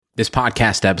This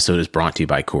podcast episode is brought to you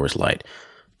by Coors Light.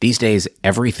 These days,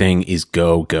 everything is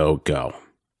go, go, go.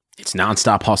 It's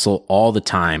nonstop hustle all the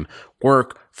time.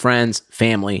 Work, friends,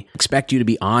 family expect you to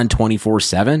be on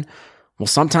 24/7. Well,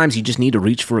 sometimes you just need to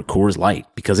reach for a Coors Light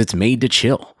because it's made to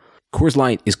chill. Coors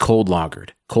Light is cold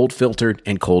lagered, cold filtered,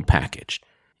 and cold packaged.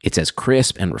 It's as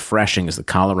crisp and refreshing as the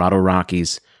Colorado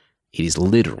Rockies. It is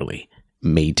literally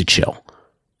made to chill.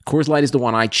 Coors Light is the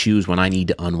one I choose when I need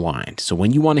to unwind. So when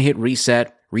you want to hit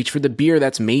reset, reach for the beer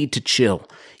that's made to chill.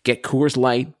 Get Coors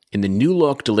Light in the new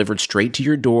look delivered straight to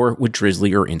your door with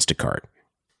Drizzly or Instacart.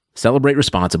 Celebrate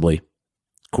responsibly.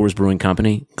 Coors Brewing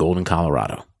Company, Golden,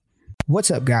 Colorado.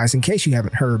 What's up, guys? In case you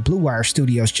haven't heard, Blue Wire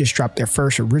Studios just dropped their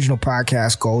first original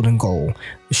podcast, Golden Goal.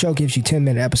 The show gives you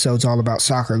 10-minute episodes all about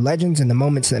soccer legends and the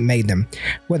moments that made them.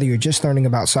 Whether you're just learning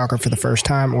about soccer for the first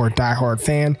time or a diehard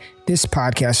fan, this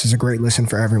podcast is a great listen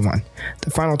for everyone.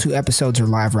 The final 2 episodes are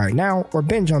live right now, or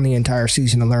binge on the entire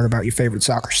season to learn about your favorite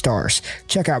soccer stars.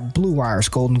 Check out Blue Wire's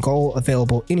Golden Goal,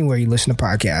 available anywhere you listen to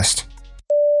podcasts.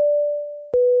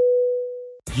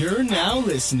 You're now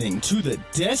listening to the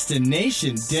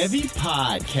Destination Devy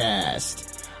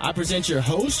podcast. I present your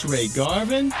host, Ray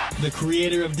Garvin, the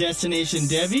creator of Destination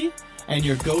Devy, and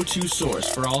your go-to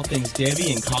source for all things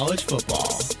Devy and college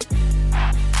football.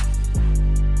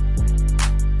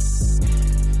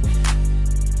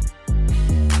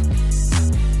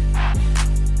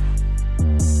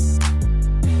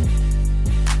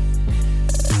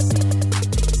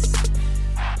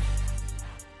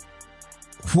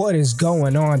 What is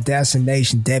going on,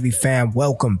 Destination Devy fam?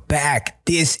 Welcome back.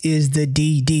 This is the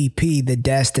DDP, the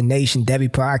Destination Devy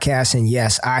podcast. And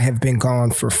yes, I have been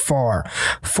gone for far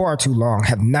too long.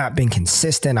 Have not been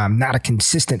consistent. I'm not a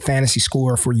consistent fantasy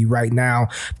scorer for you right now.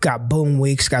 Got boom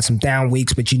weeks, got some down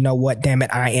weeks, but you know what? Damn it,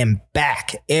 I am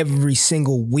back every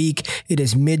single week. It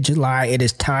is mid-July. It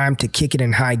is time to kick it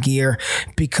in high gear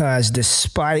because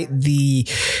despite the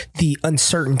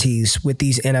uncertainties with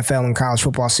these NFL and college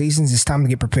football seasons, it's time to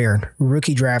get prepared.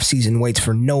 Rookie draft season waits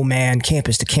for no man.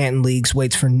 Campus to Canton leagues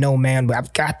waits for no man. But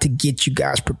I've got to get you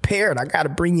guys prepared. I got to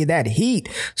bring you that heat.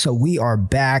 So we are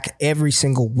back every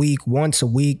single week, once a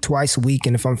week, twice a week.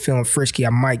 And if I'm feeling frisky, I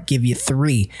might give you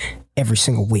 3 every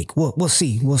single week. We'll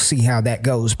see. We'll see how that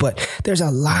goes. But there's a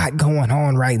lot going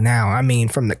on right now. I mean,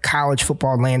 from the college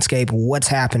football landscape, what's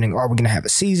happening? Are we going to have a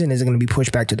season? Is it going to be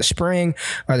pushed back to the spring?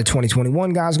 Are the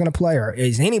 2021 guys going to play? Or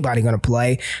is anybody going to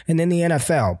play? And then the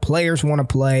NFL. Players want to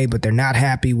play, but they're not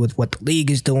happy with what the league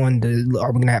is doing.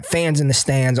 Are we going to have fans in the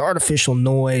stands? Artificial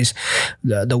noise?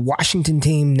 The Washington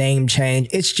team name change?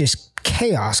 It's just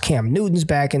chaos. Cam Newton's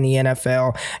back in the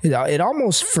NFL. It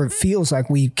almost feels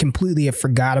like we completely have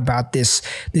forgot about this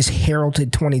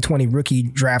heralded 2020 rookie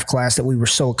draft class that we were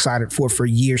so excited for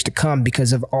years to come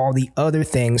because of all the other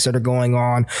things that are going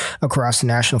on across the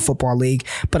National Football League.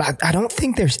 But I don't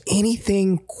think there's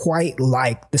anything quite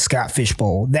like the Scott Fish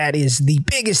Bowl. That is the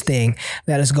biggest thing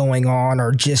that is going on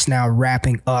or just now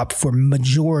wrapping up for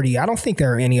majority. I don't think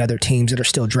there are any other teams that are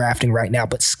still drafting right now,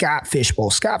 but Scott Fish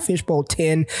Bowl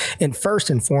 10, and first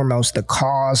and foremost, the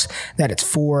cause that it's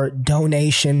for,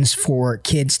 donations for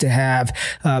kids to have,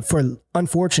 for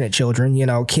unfortunate children,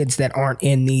 kids that aren't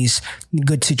in these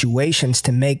good situations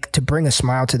to bring a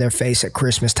smile to their face at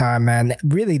Christmas time, man.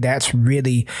 Really, that's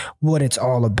really what it's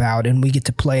all about. And we get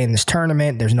to play in this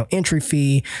tournament. There's no entry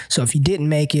fee. So if you didn't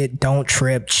make it, don't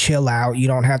trip, chill out. You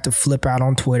don't have to flip out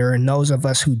on Twitter. And those of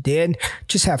us who did,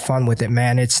 just have fun with it,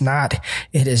 man. It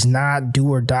is not do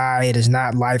or die. It is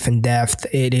not life and death.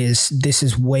 This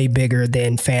is way bigger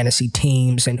than fantasy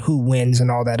teams and who wins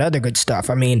and all that other good stuff.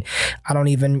 I mean, I don't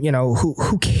even,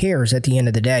 who cares at the end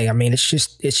of the day? I mean, it's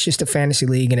just a fantasy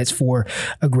league and it's for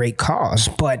a great cause,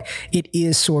 but it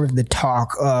is sort of the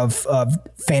talk of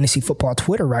fantasy football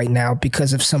Twitter right now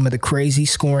because of some of the crazy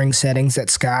scoring settings that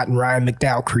Scott and Ryan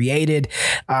McDowell created.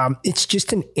 It's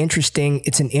just an interesting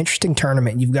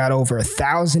tournament. You've got over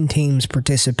 1,000 teams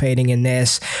participating in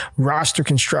this. Roster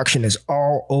construction is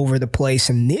all over the place.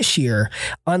 And this year,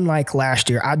 unlike last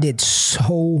year, I did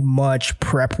so much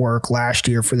prep work last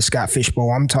year for the Scott Fish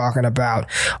Bowl. I'm talking about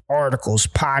articles,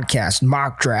 podcasts,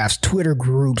 mock drafts, Twitter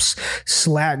groups,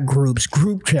 Slack groups,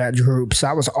 group chat groups.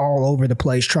 I was all over the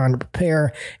place trying to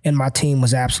prepare, and my team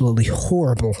was absolutely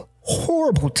horrible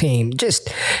horrible team.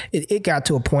 Just it got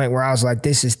to a point where I was like,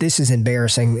 this is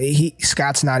embarrassing.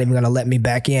 Scott's not even going to let me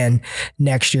back in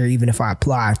next year, even if I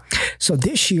apply. So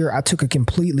this year I took a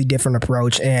completely different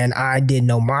approach, and I did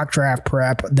no mock draft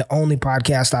prep. The only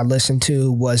podcast I listened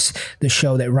to was the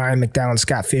show that Ryan McDowell and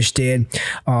Scott Fish did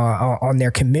on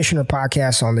their Commissioner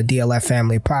podcast on the DLF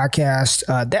Family podcast.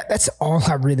 That's all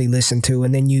I really listened to.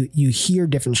 And then you hear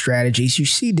different strategies, you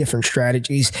see different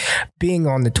strategies being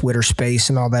on the Twitter space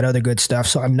and all that other good stuff.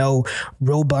 So I know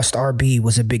robust RB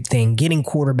was a big thing, getting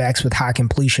quarterbacks with high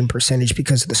completion percentage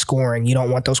because of the scoring. You don't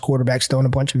want those quarterbacks throwing a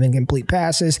bunch of incomplete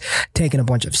passes, taking a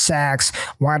bunch of sacks.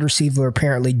 Wide receiver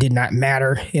apparently did not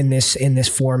matter in this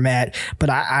format, but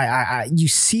you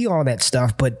see all that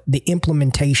stuff, but the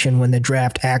implementation when the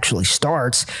draft actually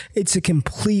starts, it's a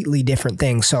completely different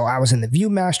thing. So I was in the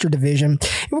Viewmaster division,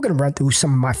 and we're going to run through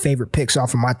some of my favorite picks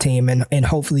off of my team, and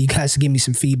hopefully you guys give me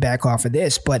some feedback off of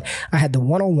this. But I had the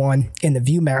 101 in the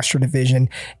Viewmaster division,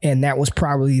 and that was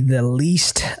probably the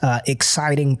least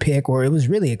exciting pick, or it was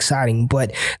really exciting,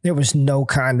 but there was no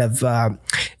kind of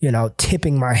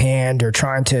tipping my hand or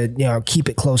trying to keep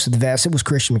it close to the vest. It was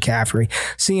Christian McCaffrey,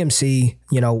 CMC,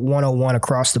 101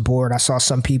 across the board. I saw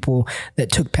some people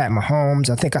that took Pat Mahomes.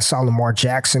 I think I saw Lamar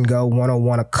Jackson go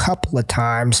 101 a couple of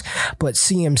times, but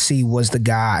CMC was the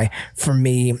guy for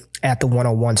me at the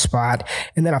 101 spot.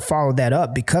 And then I followed that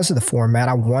up because of the format.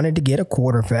 I wanted to get a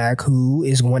quarterback who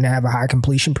is going to have a high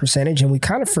completion percentage. And we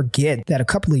kind of forget that a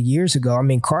couple of years ago,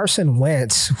 Carson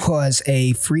Wentz was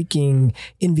a freaking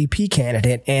MVP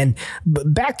candidate. And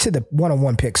back to the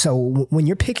 101 pick. So when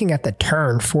you're picking at the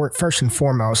turn, first and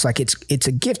foremost, like it's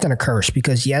a gift and a curse,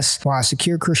 because yes, while I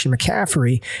secure Christian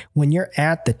McCaffrey, when you're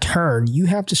at the turn, you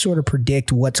have to sort of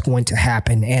predict what's going to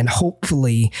happen. And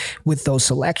hopefully with those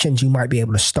selections, you might be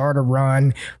able to start a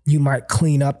run. You might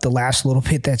clean up the last little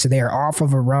bit that's there off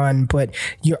of a run, but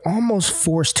you're almost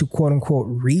forced to quote unquote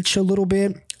reach a little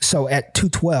bit. So at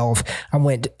 212, I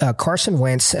went Carson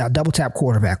Wentz, double tap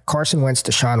quarterback, Carson Wentz,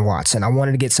 Deshaun Watson. I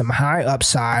wanted to get some high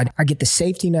upside. I get the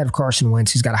safety net of Carson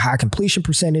Wentz. He's got a high completion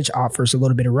percentage, offers a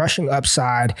little bit of rushing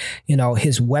upside.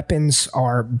 His weapons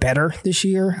are better this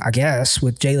year, I guess,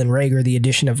 with Jalen Reagor, the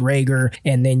addition of Reagor,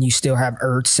 and then you still have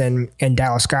Ertz and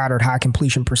Dallas Goedert, high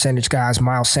completion percentage guys.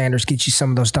 Miles Sanders gets you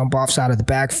some of those dump offs out of the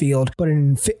backfield, but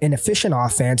an efficient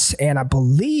offense. And I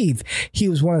believe he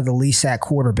was one of the least sack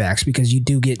quarterbacks, because you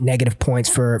do get negative points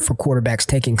for quarterbacks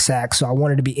taking sacks. So I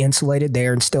wanted to be insulated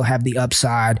there and still have the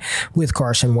upside with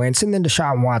Carson Wentz. And then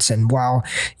Deshaun Watson. While,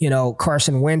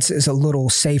 Carson Wentz is a little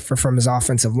safer from his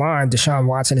offensive line, Deshaun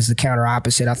Watson is the counter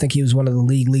opposite. I think he was one of the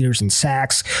league leaders in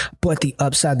sacks, but the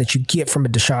upside that you get from a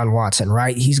Deshaun Watson,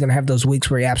 right? He's going to have those weeks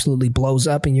where he absolutely blows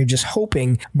up, and you're just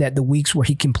hoping that the weeks where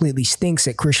he completely stinks,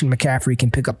 that Christian McCaffrey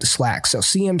can pick up the slack. So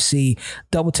CMC,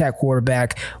 double tap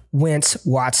quarterback, Wentz,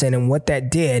 Watson. And what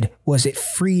that did was it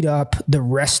freed up the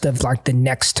rest of the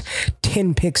next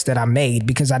 10 picks that I made,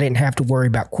 because I didn't have to worry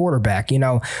about quarterback.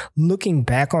 Looking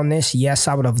back on this, yes,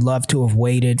 I would have loved to have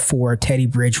waited for Teddy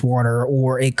Bridgewater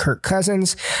or a Kirk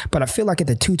Cousins, but I feel like at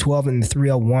the 212 and the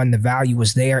 301, the value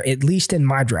was there, at least in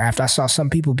my draft. I saw some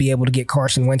people be able to get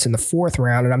Carson Wentz in the 4th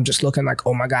round, and I'm just looking like,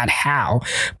 oh my God, how?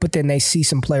 But then they see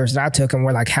some players that I took and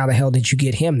we're like, how the hell did you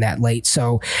get him that late?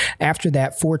 So after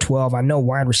that 412, I know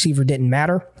wide receiver didn't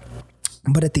matter.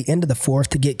 But at the end of the 4th,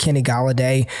 to get Kenny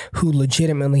Golladay, who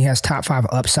legitimately has top 5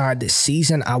 upside this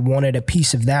season, I wanted a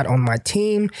piece of that on my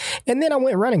team. And then I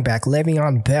went running back,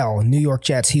 Le'Veon Bell, New York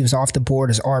Jets. He was off the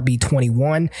board as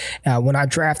RB21 when I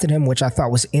drafted him, which I thought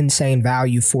was insane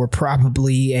value for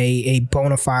probably a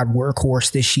bona fide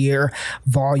workhorse this year.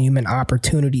 Volume and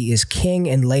opportunity is king,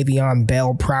 and Le'Veon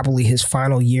Bell, probably his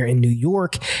final year in New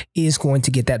York, is going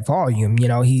to get that volume.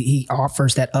 He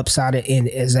offers that upside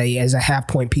as a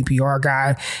half-point PPR guy.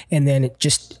 And then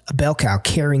just a bell cow,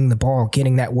 carrying the ball,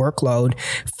 getting that workload.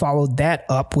 Followed that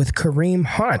up with Kareem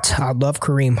Hunt. I love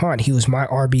Kareem Hunt. He was my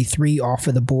RB3 off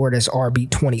of the board as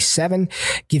RB27.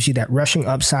 Gives you that rushing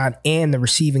upside and the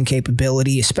receiving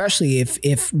capability, especially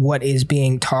if what is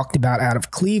being talked about out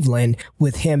of Cleveland,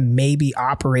 with him maybe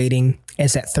operating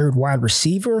as that 3rd wide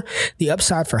receiver. The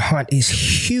upside for Hunt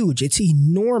is huge. It's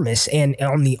enormous. And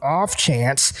on the off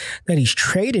chance that he's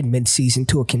traded midseason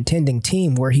to a contending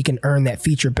team where he can earn earn that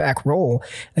feature back role.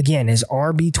 Again, as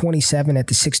RB27 at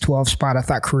the 6'12 spot, I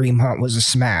thought Kareem Hunt was a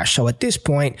smash. So at this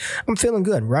point, I'm feeling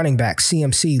good. Running back,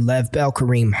 CMC, Lev Bell,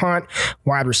 Kareem Hunt.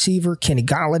 Wide receiver, Kenny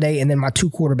Golladay. And then my two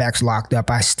quarterbacks locked up.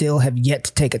 I still have yet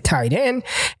to take a tight end.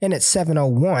 And at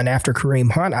 701, after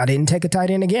Kareem Hunt, I didn't take a tight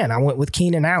end again. I went with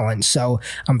Keenan Allen. So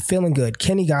I'm feeling good.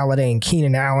 Kenny Golladay and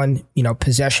Keenan Allen,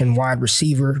 possession wide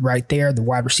receiver right there. The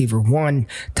wide receiver one,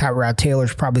 Tyrod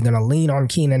Taylor's probably going to lean on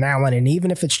Keenan Allen. And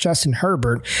even if it's Justin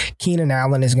Herbert, Keenan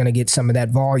Allen is going to get some of that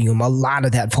volume, a lot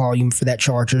of that volume for that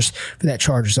Chargers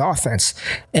offense.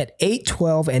 At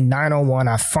 812 and 901,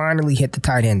 I finally hit the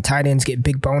tight end. Tight ends get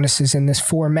big bonuses in this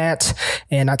format.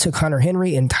 And I took Hunter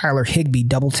Henry and Tyler Higbee,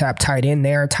 double tap tight end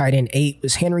there. Tight end 8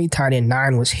 was Henry. Tight end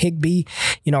 9 was Higbee.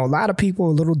 A lot of people are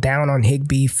a little down on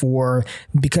Higbee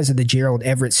because of the Gerald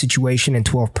Everett situation in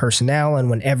 12 personnel, and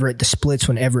when Everett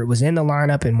was in the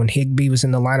lineup and when Higbee was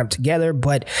in the lineup together.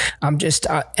 But I'm just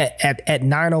at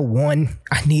 901,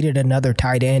 I needed another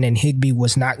tight end, and Higbee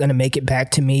was not going to make it back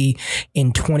to me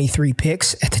in 23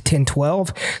 picks at the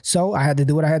 10-12. So I had to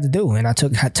do what I had to do, and I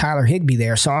took Tyler Higbee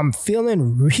there. So I'm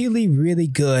feeling really, really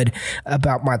good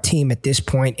about my team at this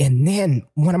point. And then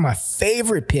one of my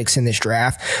favorite picks in this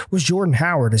draft was Jordan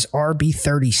Howard as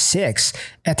RB36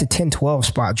 at the 10-12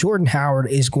 spot. Jordan Howard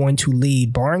is going to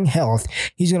lead, barring health,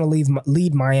 he's going to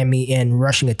lead Miami in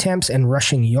rushing attempts and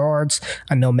rushing yards.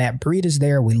 I know Matt Breida's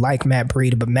there. We like Matt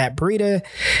Breida, but Matt Breida,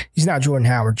 he's not Jordan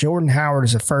Howard. Jordan Howard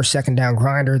is a first, second down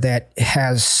grinder that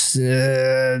has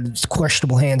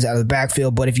questionable hands out of the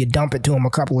backfield, but if you dump it to him a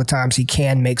couple of times, he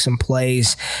can make some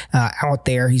plays out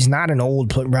there. He's not an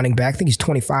old running back. I think he's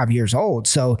 25 years old.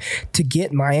 So to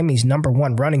get Miami's number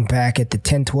one running back at the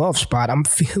 10-12 spot, I'm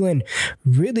feeling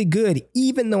really good,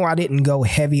 even though I didn't go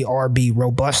heavy RB,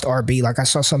 robust RB. Like I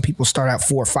saw some people start out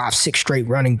 4, 5, 6 straight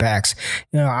running backs.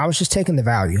 I was just taking the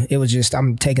value. It was just,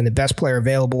 I'm taking the best player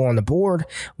available on the board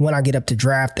when I get up to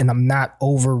draft, and I'm not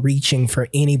overreaching for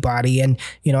anybody. And,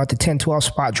 at the 10-12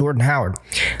 spot, Jordan Howard.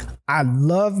 I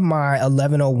love my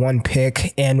 1101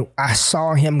 pick, and I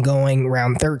saw him going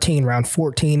round 13, round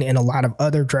 14 in a lot of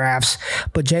other drafts.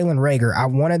 But Jalen Reagor, I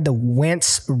wanted the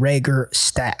Wentz-Reagor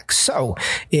stack. So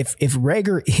if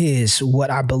Reagor is what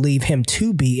I believe him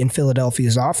to be in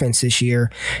Philadelphia's offense this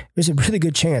year, there's a really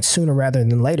good chance sooner rather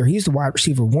than later he's the wide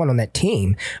receiver one on that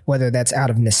team, whether that's out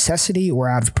of necessity or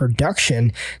out of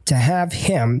production. To have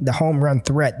him, the home run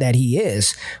threat that he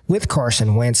is, with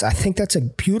Carson Wentz, I think that's a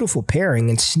beautiful pairing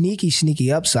and sneaky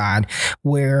upside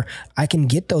where I can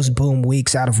get those boom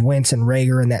weeks out of Wentz and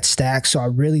Reagor in that stack. So I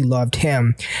really loved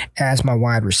him as my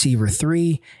wide receiver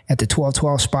 3. At the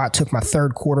 12-12 spot, took my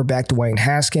third quarterback, Dwayne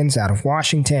Haskins, out of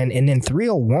Washington. And then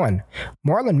 301,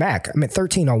 Marlon Mack.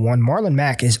 1301, Marlon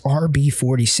Mack is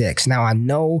RB46. Now, I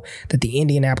know that the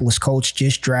Indianapolis Colts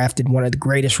just drafted one of the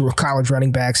greatest college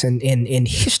running backs in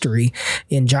history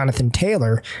in Jonathan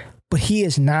Taylor, but he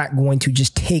is not going to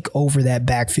just take over that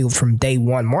backfield from day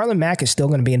one. Marlon Mack is still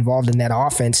going to be involved in that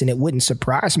offense, and it wouldn't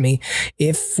surprise me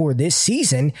if for this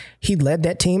season he led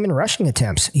that team in rushing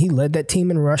attempts. He led that team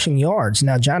in rushing yards.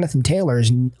 Now, Jonathan Taylor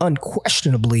is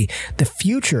unquestionably the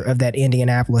future of that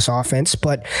Indianapolis offense,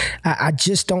 but I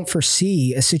just don't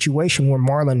foresee a situation where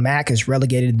Marlon Mack is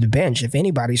relegated to the bench. If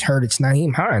anybody's hurt, it's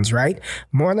Nyheim Hines, right?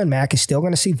 Marlon Mack is still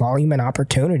going to see volume and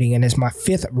opportunity, and as my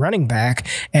 5th running back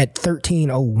at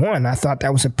 1301, I thought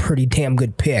that was a pretty damn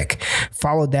good pick.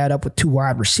 Followed that up with 2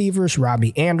 wide receivers,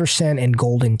 Robbie Anderson and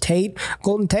Golden Tate.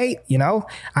 Golden Tate, I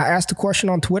asked a question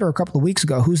on Twitter a couple of weeks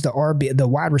ago, who's the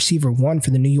wide receiver 1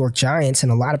 for the New York Giants?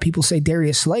 And a lot of people say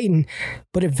Darius Slayton,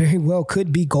 but it very well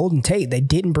could be Golden Tate. They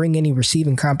didn't bring any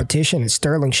receiving competition. It's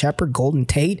Sterling Shepard, Golden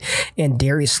Tate, and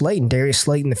Darius Slayton. Darius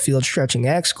Slayton, the field stretching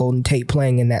X, Golden Tate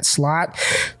playing in that slot.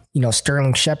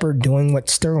 Sterling Shepard doing what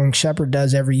Sterling Shepard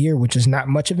does every year, which is not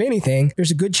much of anything. There's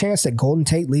a good chance that Golden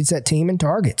Tate leads that team in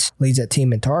targets.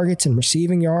 And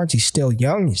receiving yards. He's still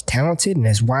young. He's talented. And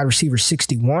as wide receiver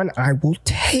 61, I will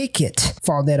take it.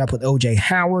 Follow that up with O.J.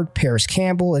 Howard, Paris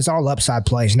Campbell. Is all upside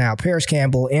plays now. Paris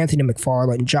Campbell, Anthony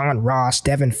McFarland, John Ross,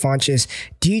 Devin Funchess,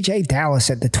 DJ Dallas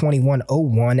at the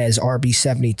 2101 as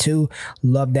RB72.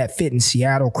 Love that fit in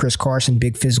Seattle. Chris Carson,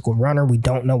 big physical runner. We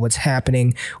don't know what's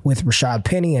happening with Rashad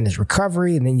Penny and his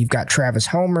recovery. And then you've got Travis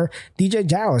Homer. DJ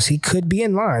Dallas, he could be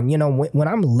in line. When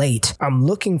I'm late, I'm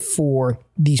looking for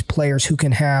these players who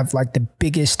can have like the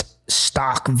biggest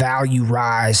stock value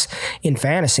rise in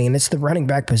fantasy, and it's the running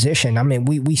back position.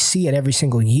 We see it every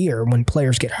single year when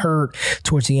players get hurt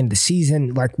towards the end of the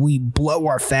season. Like, we blow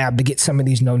our fab to get some of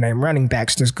these no-name running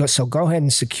backs. So go ahead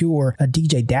and secure a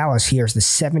DJ Dallas here as the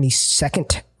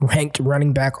 72nd ranked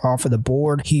running back off of the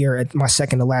board here at my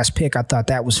second to last pick. I thought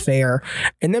that was fair.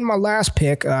 And then my last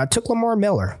pick took Lamar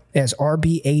Miller as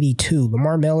RB82.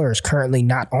 Lamar Miller is currently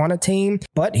not on a team,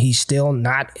 but he's still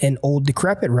not an old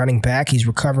decrepit running back. He's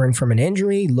recovering from an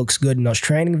injury, looks good in those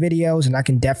training videos, and I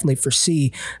can definitely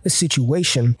foresee the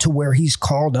situation to where he's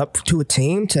called up to a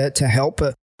team to help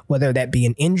whether that be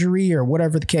an injury or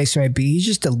whatever the case may be. He's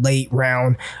just a late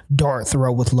round dart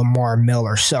throw with Lamar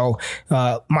Miller. So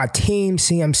my team,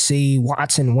 CMC,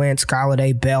 Watson, Wentz,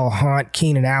 Golladay, Bell, Hunt,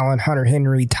 Keenan Allen, Hunter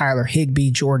Henry, Tyler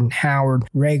Higbee, Jordan Howard,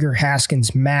 Rager,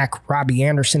 Haskins, Mack, Robbie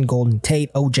Anderson, Golden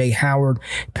Tate, OJ Howard,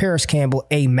 Paris Campbell,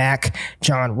 A. Mack,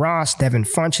 John Ross, Devin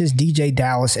Funchess, DJ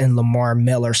Dallas, and Lamar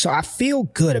Miller. So I feel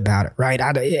good about it, right?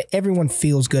 Everyone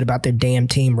feels good about their damn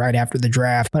team right after the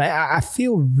draft, but I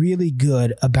feel really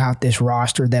good about this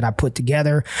roster that I put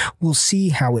together. We'll see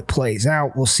how it plays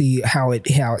out. We'll see how it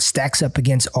stacks up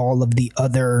against all of the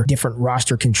other different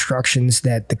roster constructions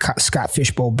that the Scott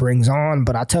Fishbowl brings on.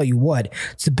 But I'll tell you what,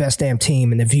 it's the best damn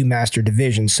team in the Viewmaster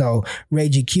division. So Ray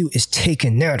GQ is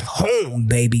taking it home,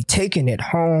 baby, taking it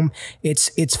home.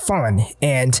 It's fun.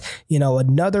 And,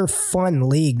 another fun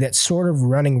league that's sort of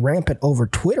running rampant over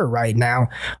Twitter right now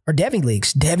are Devy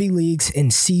leagues. Devy leagues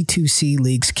and C2C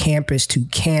leagues, campus to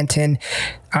Canton.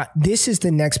 This is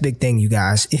the next big thing, you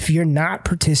guys. If you're not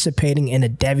participating in a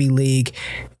Devy league,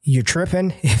 you're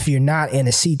tripping. If you're not in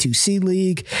a C2C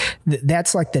league,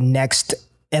 that's like the next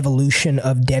evolution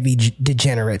of Devy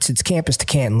degenerates. It's campus to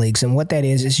Canton leagues. And what that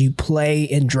is you play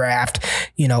and draft,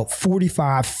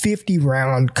 45, 50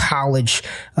 round college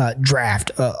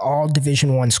draft, all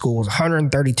Division I schools,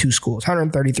 132 schools,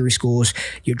 133 schools.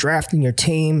 You're drafting your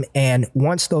team. And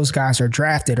once those guys are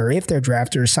drafted, or if they're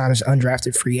drafted or signed as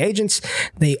undrafted free agents,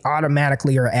 they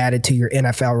automatically are added to your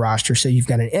NFL roster. So you've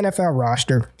got an NFL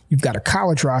roster. You've got a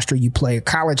college roster. You play a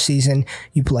college season.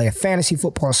 You play a fantasy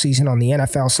football season on the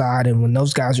NFL side. And when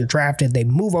those guys are drafted, they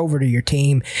move over to your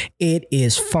team. It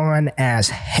is fun as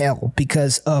hell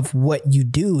because of what you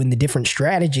do and the different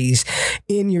strategies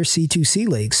in your C2C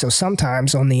league. So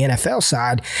sometimes on the NFL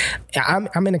side,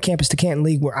 I'm in a campus to Canton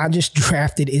league where I just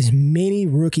drafted as many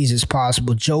rookies as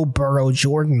possible. Joe Burrow,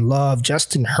 Jordan Love,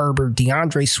 Justin Herbert,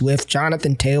 DeAndre Swift,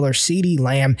 Jonathan Taylor, CeeDee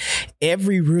Lamb,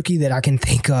 every rookie that I can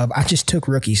think of. I just took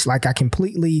rookies. Like I'm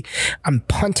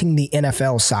punting the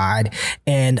NFL side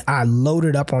and I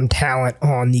loaded up on talent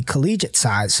on the collegiate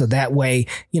side. So that way,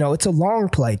 it's a long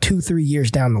play, 2-3 years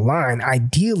down the line.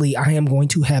 Ideally, I am going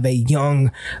to have a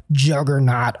young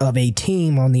juggernaut of a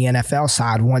team on the NFL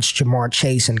side once Jamar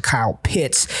Chase and Kyle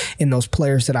Pitts and those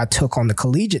players that I took on the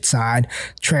collegiate side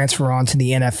transfer on to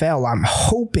the NFL. I'm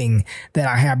hoping that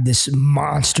I have this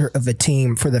monster of a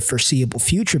team for the foreseeable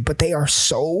future, but they are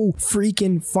so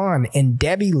freaking fun. And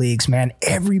Devy leagues, man,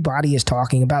 everybody is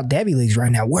talking about Devy leagues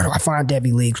right now. Where do I find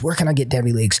Devy leagues? Where can I get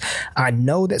Devy leagues? I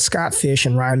know that Scott Fish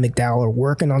and Ryan McDowell are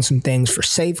working on some things for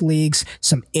safe leagues,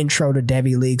 some intro to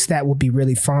Devy leagues. That would be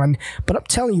really fun. But I'm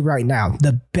telling you right now,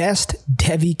 the best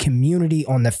Devy community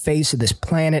on the face of this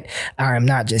planet. I am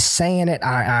not just saying it.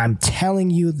 I'm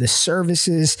telling you the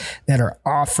services that are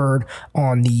offered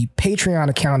on the Patreon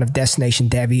account of Destination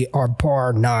Devy are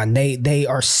bar none. They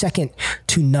are second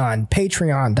to none.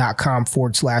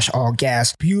 Patreon.com/all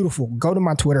gas. Beautiful. Go to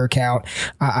my Twitter account.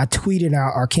 I tweeted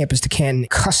out our Campus to Canton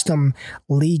custom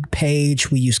league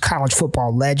page. We use college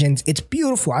football legends. It's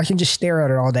beautiful. I can just stare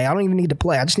at it all day. I don't even need to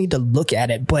play. I just need to look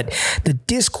at it. But the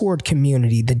Discord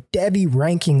community, the Devy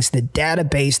rankings, the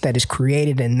database that is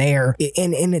created in there,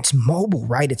 and it's mobile,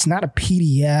 right? It's not a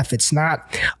PDF. It's not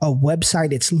a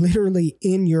website. It's literally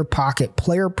in your pocket.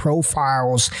 Player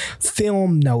profiles,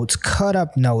 film notes, cut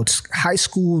up notes, high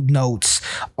school notes,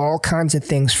 all kinds of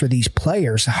things for these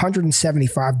players.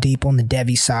 175 deep on the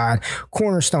Devy side.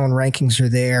 Cornerstone rankings are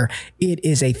there. It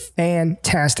is a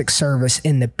fantastic service,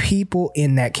 and the people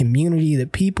in that community, the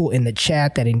people in the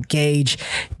chat that engage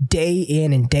day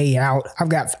in and day out.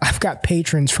 I've got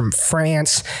patrons from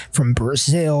France, from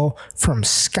Brazil, from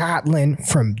Scotland,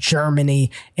 from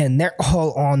Germany, and they're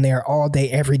all on there all day,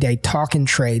 every day, talking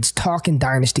trades, talking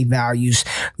dynasty values.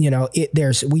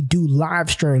 We do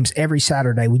live streams every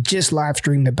Saturday. We just live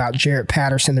streamed about Jarrett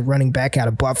Patterson, the running back out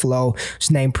of Buffalo.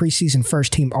 He's named preseason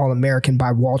first team All-American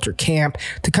by Walter Camp,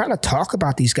 to kind of talk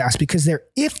about these guys, because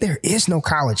if there is no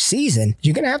college season,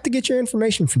 you're going to have to get your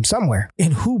information from somewhere.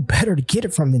 And who better to get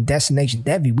it from than Destination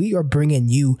Devy? We are bringing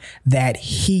you that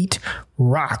heat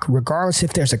rock, regardless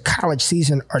if there's a college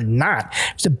season or not.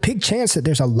 There's a big chance that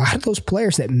there's a lot of those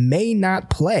players that may not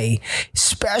play,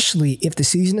 especially if the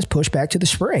season is pushed back to the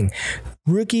spring.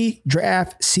 Rookie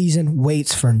draft season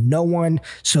waits for no one,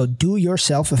 so do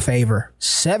yourself a favor.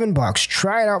 $7.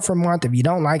 Try it out for a month. If you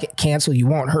don't like it, cancel. You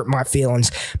won't hurt my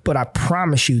feelings. But I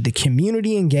promise you, the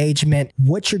community engagement,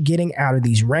 what you're getting out of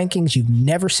these rankings, you've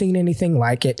never seen anything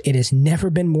like it. It has never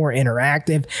been more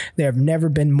interactive. There have never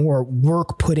been more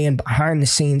work put in behind the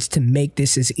scenes to make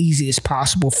this as easy as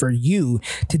possible for you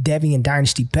to Devy and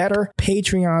Dynasty better.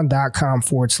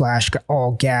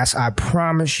 Patreon.com/allgas. I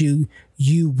promise you,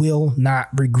 you will not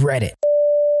regret it.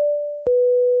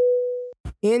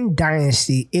 In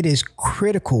Dynasty, it is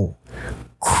critical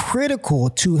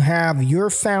to have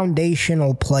your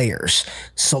foundational players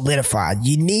solidified.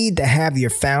 You need to have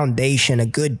your foundation, a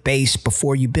good base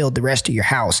before you build the rest of your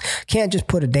house. Can't just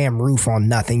put a damn roof on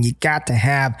nothing. You got to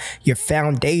have your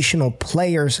foundational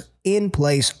players in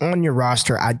place on your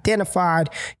roster identified.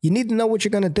 You need to know what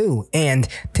you're going to do. And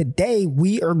today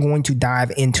we are going to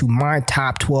dive into my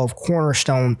top 12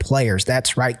 Cornerstone players.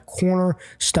 That's right,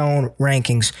 Cornerstone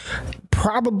rankings.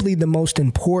 Probably the most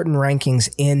important rankings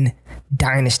in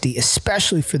Dynasty,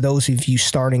 especially for those of you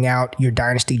starting out your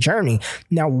Dynasty journey.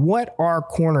 Now, what are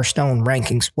Cornerstone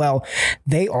rankings? Well,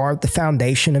 they are the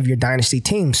foundation of your Dynasty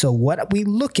team. So what we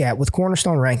look at with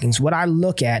Cornerstone rankings, what I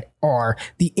look at are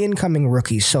the incoming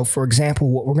rookies. So for example,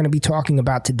 what we're going to be talking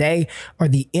about today are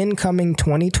the incoming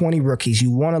 2020 rookies. You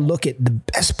want to look at the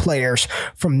best players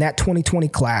from that 2020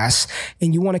 class,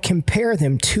 and you want to compare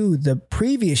them to the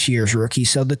previous year's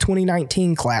rookies. So the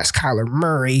 2019 class, Kyler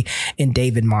Murray and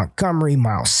David Montgomery,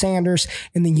 Miles Sanders.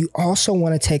 And then you also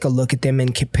want to take a look at them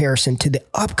in comparison to the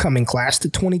upcoming class, the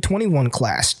 2021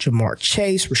 class, Jamar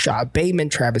Chase, Rashad Bateman,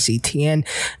 Travis Etienne,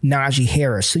 Najee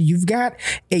Harris. So you've got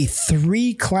a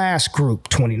 3-class group,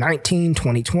 2019,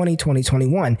 2020,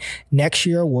 2021. Next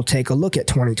year, we'll take a look at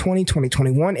 2020,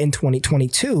 2021, and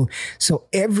 2022. So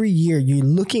every year, you're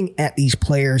looking at these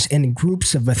players in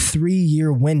groups of a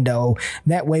 3-year window.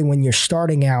 That way, when you're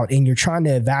starting out and you're trying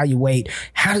to evaluate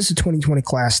how does the 2020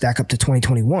 class stack up to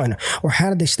 2021, or how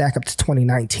did they stack up to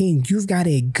 2019, you've got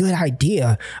a good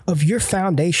idea of your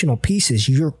foundational pieces,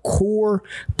 your core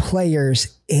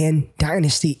players in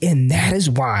Dynasty. And that is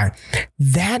why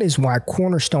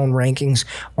Cornerstone rankings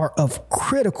are of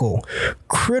critical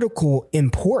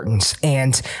importance.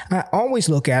 And I always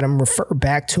look at them, refer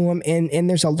back to them, and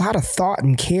there's a lot of thought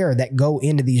and care that go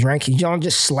into these rankings. You don't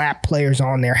just slap players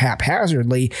on there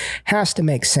haphazardly. Has to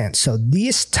make sense. So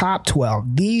these top 12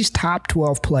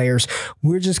 players,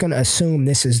 we're just going to assume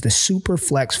this is the super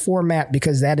flex format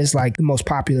because that is like the most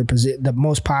popular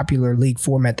league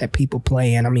format that people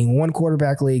play in. I mean, one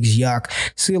quarterback leagues, yuck.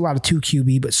 See a lot of 2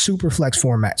 QB, but super flex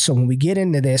format. So when we get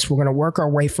into this, we're going to work our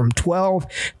way from 12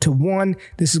 to 1.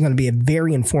 This is going to be a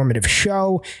very informative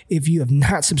show. If you have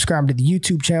not subscribed to the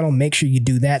YouTube channel, make sure you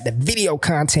do that. The video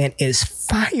content is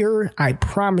fire. I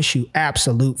promise you,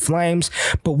 absolute flames.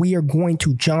 But we are going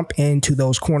to jump into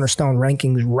those Cornerstone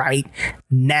rankings right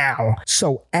now.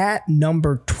 So at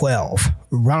number 12,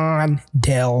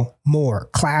 Rondale Moore,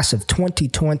 class of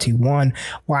 2021,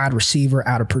 wide receiver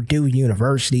out of Purdue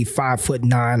University, 5'9",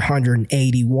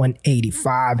 180,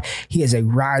 185. He is a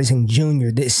rising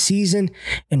junior this season.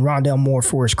 And Rondale Moore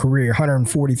for his career,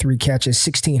 143 catches,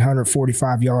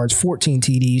 1,645 yards, 14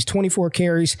 TDs, 24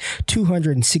 carries,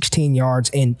 216 yards,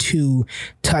 and 2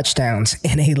 touchdowns.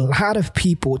 And a lot of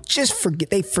people just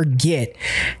forget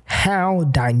how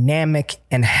dynamic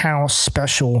and how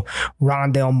special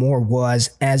Rondale Moore was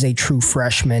as a true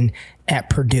freshman at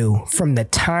Purdue. From the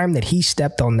time that he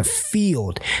stepped on the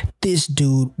field, this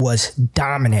dude was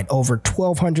dominant. Over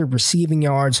 1,200 receiving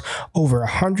yards, over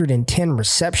 110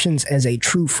 receptions as a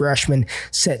true freshman,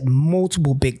 set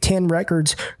multiple Big Ten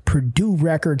records, Purdue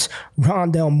records.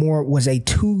 Rondale Moore was a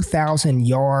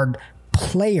 2,000-yard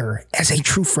player as a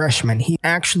true freshman. He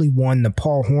actually won the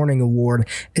Paul Hornung Award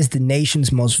as the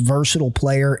nation's most versatile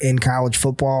player in college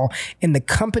football. And the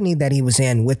company that he was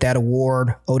in with that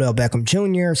award, Odell Beckham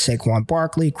Jr., Saquon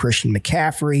Barkley, Christian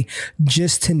McCaffrey,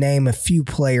 just to name a few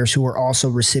players who are also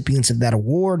recipients of that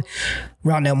award.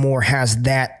 Rondale Moore has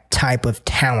that type of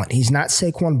talent. He's not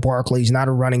Saquon Barkley. He's not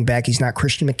a running back. He's not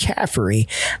Christian McCaffrey.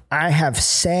 I have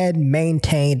said,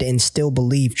 maintained, and still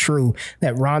believe true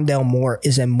that Rondale Moore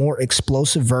is a more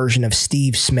explosive version of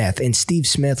Steve Smith. And Steve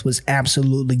Smith was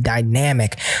absolutely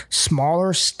dynamic.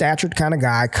 Smaller statured kind of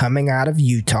guy coming out of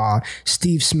Utah.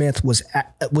 Steve Smith was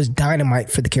dynamite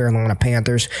for the Carolina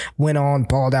Panthers. Went on,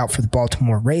 balled out for the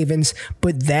Baltimore Ravens.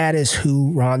 But that is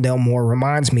who Rondale Moore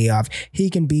reminds me of.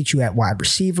 He can beat you at wide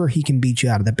receiver. He can beat you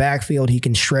out of the backfield. He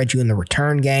can shred you in the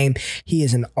return game. He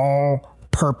is an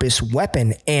all-purpose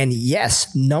weapon. And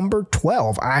yes, number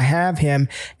 12, I have him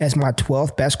as my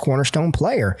 12th best Cornerstone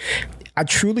player. I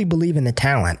truly believe in the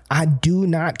talent. I do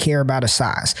not care about his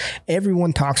size.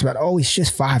 Everyone talks about, oh, he's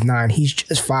just 5'9". He's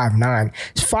just 5'9".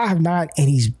 He's 5'9", and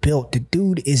he's built. The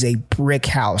dude is a brick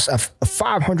house, a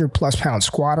 500-plus pound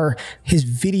squatter. His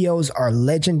videos are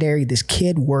legendary. This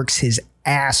kid works his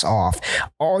ass off.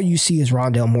 All you see is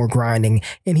Rondale Moore grinding,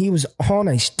 and he was on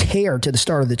a tear to the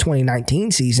start of the 2019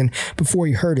 season before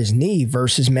he hurt his knee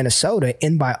versus Minnesota.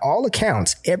 And by all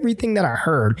accounts, everything that I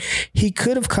heard, he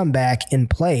could have come back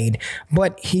and played,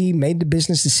 but he made the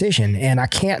business decision, and I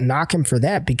can't knock him for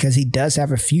that because he does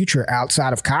have a future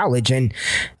outside of college. And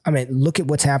I mean, look at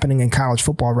what's happening in college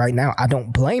football right now. I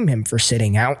don't blame him for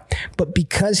sitting out, but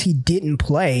because he didn't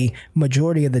play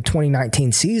majority of the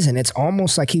 2019 season, it's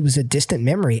almost like he was a distant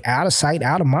memory, out of sight,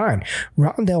 out of mind.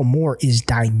 Rondale Moore is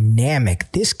dynamic.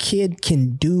 This kid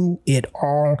can do it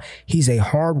all. He's a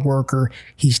hard worker.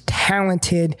 He's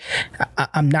talented.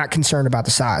 I'm not concerned about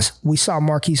the size. We saw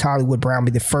Marquise Hollywood Brown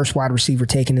be the first wide receiver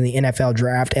taken in the NFL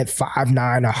draft at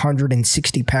 5'9",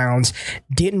 160 pounds,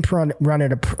 didn't run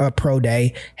at a pro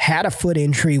day, had a foot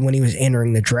injury when he was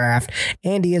entering the draft.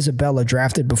 Andy Isabella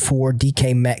drafted before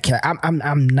DK Metcalf.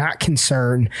 I'm not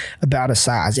concerned about his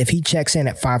size. If he checks in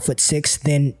at 5'6",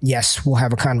 then yes, we'll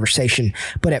have a conversation.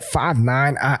 But at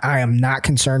 5'9", I am not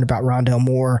concerned about Rondale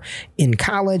Moore in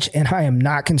college, and I am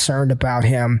not concerned about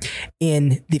him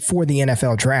for the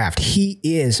NFL draft. He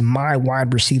is my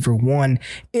wide receiver 1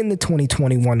 in the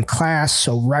 2021 class.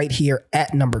 So right here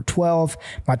at number 12,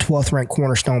 my 12th ranked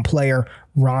Cornerstone player,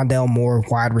 Rondale Moore,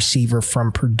 wide receiver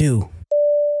from Purdue.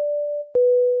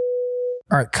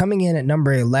 All right, coming in at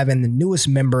number 11, the newest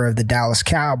member of the Dallas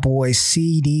Cowboys,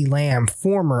 CeeDee Lamb,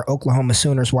 former Oklahoma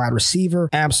Sooners wide receiver,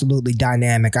 absolutely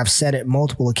dynamic. I've said it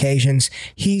multiple occasions.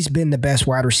 He's been the best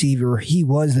wide receiver. He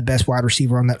was the best wide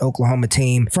receiver on that Oklahoma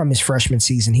team from his freshman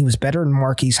season. He was better than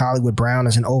Marquise Hollywood Brown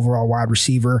as an overall wide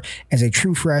receiver. As a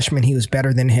true freshman, he was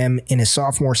better than him in his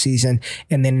sophomore season.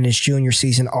 And then in his junior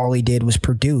season, all he did was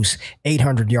produce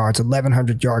 800 yards,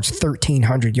 1,100 yards,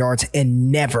 1,300 yards,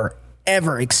 and never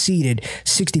ever exceeded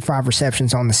 65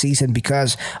 receptions on the season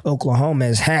because Oklahoma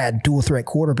has had dual threat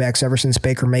quarterbacks ever since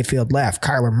Baker Mayfield left.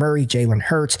 Kyler Murray, Jalen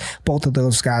Hurts, both of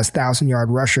those guys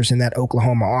 1,000-yard rushers in that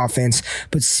Oklahoma offense.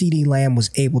 But CeeDee Lamb was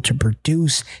able to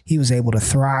produce, he was able to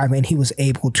thrive, and he was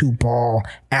able to ball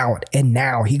out. And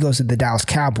now he goes to the Dallas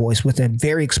Cowboys with a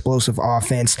very explosive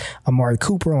offense. Amari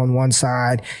Cooper on one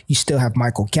side, you still have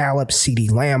Michael Gallup,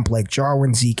 CeeDee Lamb, Blake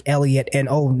Jarwin, Zeke Elliott, and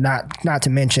not to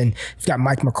mention, you've got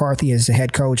Mike McCarthy as the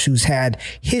head coach who's had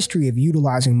history of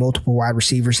utilizing multiple wide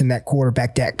receivers in that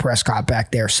quarterback, Dak Prescott,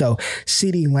 back there. So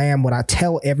CeeDee Lamb, what I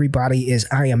tell everybody is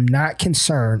I am not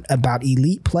concerned about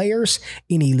elite players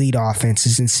in elite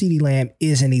offenses, and CeeDee Lamb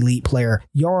is an elite player.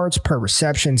 Yards per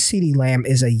reception, CeeDee Lamb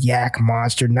is a yak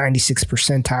monster, 96th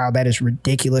percentile. That is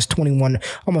ridiculous.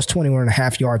 Almost 21 and a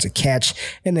half yards a catch.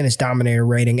 And then his dominator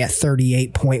rating at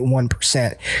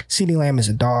 38.1%. CeeDee Lamb is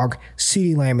a dog.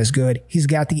 CeeDee Lamb is good. He's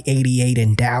got the 88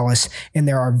 in Dallas. And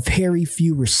there are very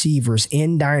few receivers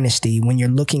in Dynasty when you're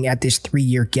looking at this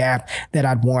 3-year gap that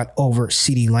I'd want over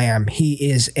CeeDee Lamb. He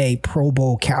is a Pro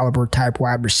Bowl caliber type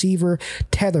wide receiver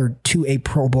tethered to a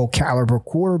Pro Bowl caliber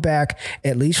quarterback,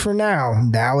 at least for now.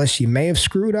 Dallas, you may have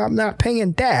screwed up not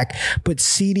paying Dak, but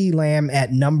CeeDee Lamb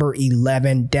at number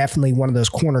 11, definitely one of those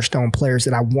cornerstone players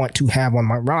that I want to have on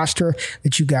my roster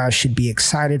that you guys should be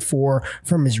excited for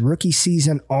from his rookie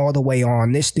season all the way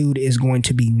on. This dude is going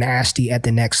to be nasty at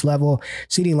the next level.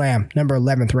 CeeDee Lamb, number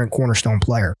 11th ranked cornerstone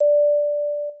player.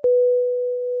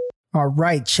 All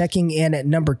right, checking in at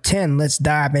number 10, let's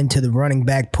dive into the running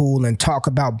back pool and talk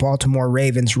about Baltimore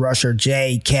Ravens rusher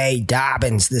J.K.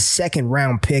 Dobbins, the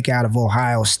second-round pick out of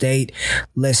Ohio State.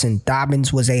 Listen,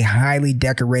 Dobbins was a highly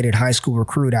decorated high school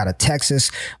recruit out of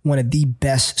Texas, one of the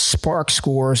best spark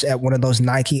scorers at one of those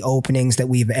Nike openings that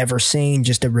we've ever seen,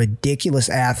 just a ridiculous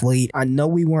athlete. I know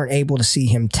we weren't able to see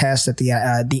him test at the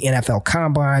NFL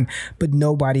Combine, but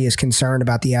nobody is concerned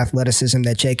about the athleticism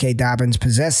that J.K. Dobbins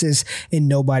possesses, and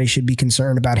nobody should be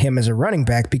concerned about him as a running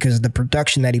back because of the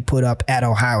production that he put up at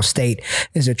Ohio State.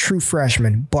 As a true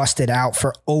freshman, busted out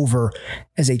for over.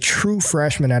 As a true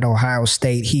freshman at Ohio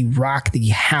State, he rocked the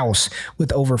house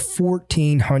with over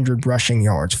 1,400 rushing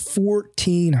yards.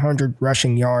 1,400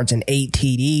 rushing yards and 8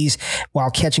 TDs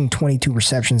while catching 22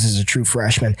 receptions as a true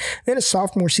freshman. Then his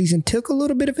sophomore season took a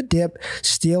little bit of a dip,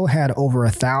 still had over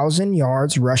 1,000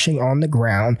 yards rushing on the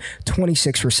ground,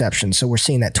 26 receptions. So we're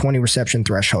seeing that 20 reception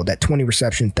threshold, that 20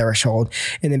 reception threshold.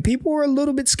 And then people were a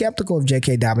little bit skeptical of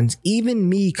J.K. Dobbins, even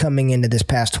me coming into this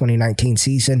past 2019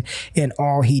 season, and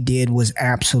all he did was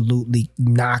absolutely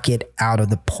knock it out of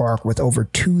the park with over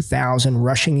 2,000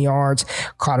 rushing yards,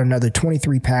 caught another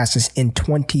 23 passes and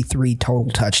 23 total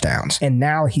touchdowns. And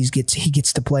now he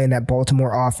gets to play in that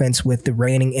Baltimore offense with the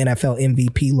reigning NFL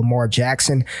MVP Lamar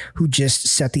Jackson, who just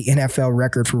set the NFL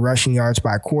record for rushing yards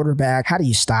by a quarterback. How do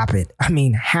you stop it? I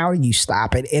mean, how do you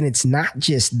stop it? And it's not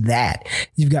just that.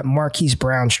 You've got Marquise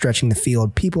Brown stretching the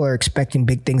field. People are expecting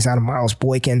big things out of Miles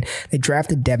Boykin. They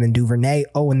drafted Devin Duvernay.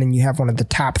 Oh, and then you have one of the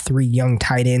top 3 young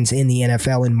tight ends in the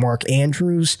NFL in Mark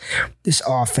Andrews. This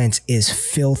offense is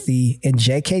filthy, and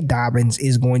J.K. Dobbins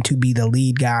is going to be the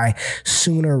lead guy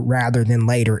sooner rather than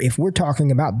later. If we're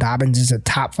talking about Dobbins as a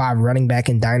top 5 running back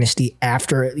in Dynasty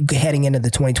after heading into the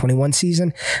 2021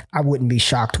 season, I wouldn't be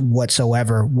shocked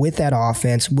whatsoever. With that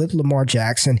offense, with Lamar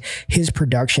Jackson, his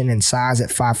production and size at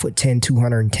 5'10",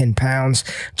 210 pounds,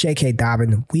 J.K.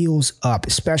 Dobbins wheels up,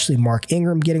 especially Mark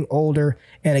Ingram getting older.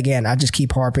 And again, I just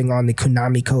keep harping on the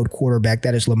Konami code quarterback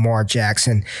that is Lamar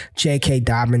Jackson. J.K.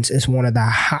 Dobbins is one of the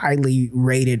highly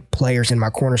rated players in my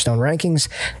Cornerstone rankings,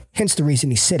 hence the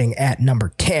reason he's sitting at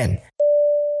number 10.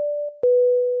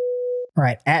 All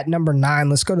right, at number 9,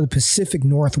 let's go to the Pacific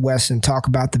Northwest and talk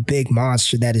about the big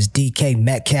monster that is DK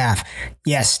Metcalf.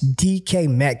 Yes, DK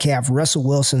Metcalf, Russell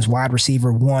Wilson's wide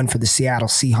receiver 1 for the Seattle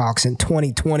Seahawks in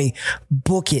 2020.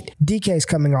 Book it. DK is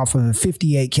coming off of a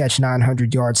 58-catch,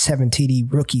 900-yard, 7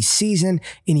 TD rookie season,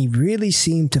 and he really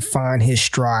seemed to find his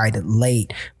stride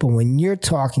late. But when you're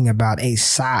talking about a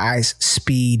size,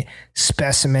 speed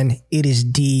specimen, it is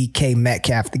DK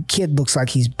Metcalf. The kid looks like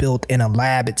he's built in a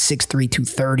lab at 6'3",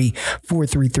 230,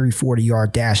 4.33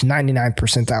 40-yard dash, 99th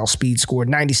percentile speed score,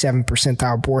 97th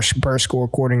percentile burst score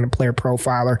according to Player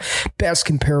Profiler, best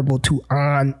comparable to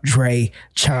Andre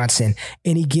Johnson.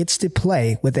 And he gets to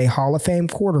play with a Hall of Fame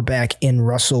quarterback in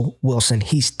Russell Wilson.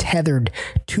 He's tethered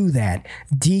to that.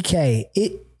 DK,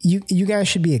 You guys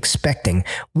should be expecting,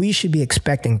 we should be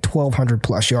expecting 1,200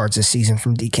 plus yards this season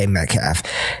from DK Metcalf.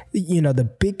 You know, the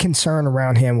big concern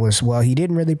around him was, well, he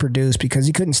didn't really produce because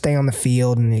he couldn't stay on the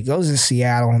field, and he goes to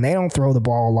Seattle and they don't throw the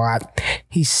ball a lot.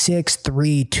 He's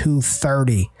 6'3",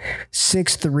 230.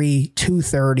 6'3",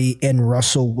 230 in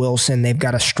Russell Wilson. They've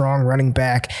got a strong running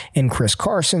back in Chris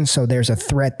Carson, so there's a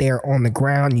threat there on the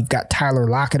ground. You've got Tyler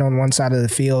Lockett on one side of the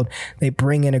field. They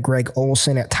bring in a Greg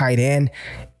Olsen at tight end.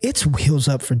 It's wheels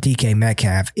up for DK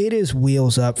Metcalf. It is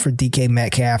wheels up for DK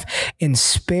Metcalf. And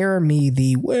spare me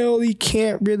he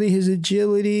can't really, his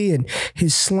agility and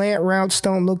his slant routes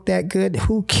don't look that good.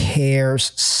 Who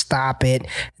cares? Stop it.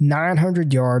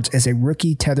 900 yards as a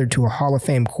rookie tethered to a Hall of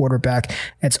Fame quarterback.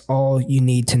 That's all you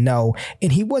need to know.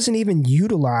 And he wasn't even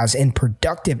utilized and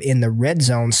productive in the red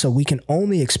zone, so we can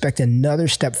only expect another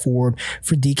step forward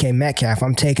for DK Metcalf.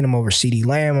 I'm taking him over CeeDee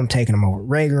Lamb. I'm taking him over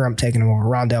Rager. I'm taking him over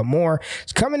Rondale Moore.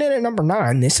 It's coming in at number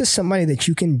 9. This is somebody that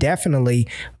you can definitely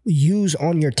use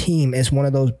on your team as one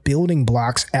of those building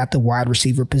blocks at the wide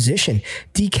receiver position.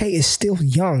 DK is still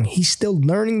young. He's still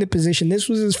learning the position. This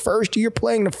was his first year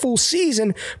playing the full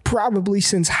season, probably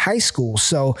since high school.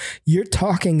 So you're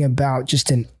talking about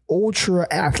just an ultra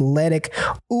athletic,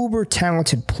 uber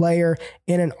talented player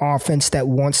in an offense that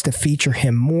wants to feature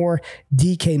him more.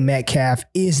 DK Metcalf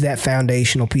is that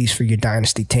foundational piece for your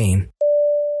dynasty team.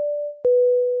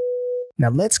 Now,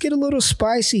 let's get a little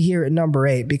spicy here at number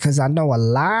 8, because I know a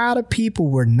lot of people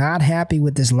were not happy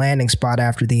with this landing spot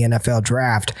after the NFL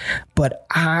draft, but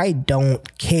I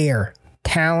don't care.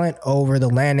 Talent over the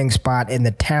landing spot, and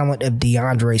the talent of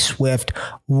DeAndre Swift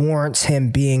warrants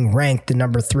him being ranked the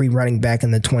number 3 running back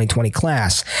in the 2020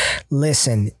 class.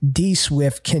 Listen, D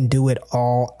Swift can do it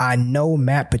all. I know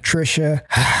Matt Patricia.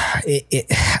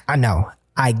 I know.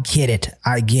 I get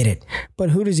it.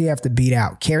 But who does he have to beat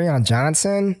out? Kerryon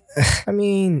Johnson? I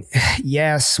mean,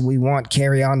 yes, we want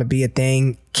Kerryon to be a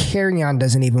thing. Kerryon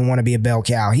doesn't even want to be a bell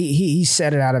cow. He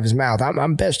said it out of his mouth.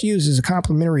 I'm best used as a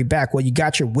complimentary back. Well, you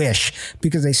got your wish,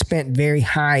 because they spent very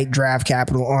high draft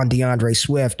capital on DeAndre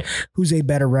Swift, who's a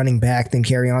better running back than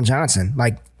Kerryon Johnson.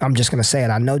 Like, I'm just going to say it.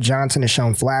 I know Johnson has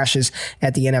shown flashes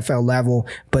at the NFL level,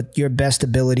 but your best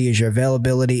ability is your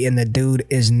availability, and the dude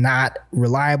is not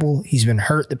reliable. He's been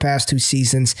hurt the past 2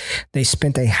 seasons. They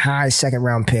spent a high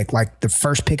second-round pick, like the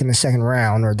first pick in the second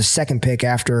round, or the second pick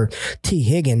after T.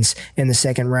 Higgins in the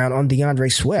second second round on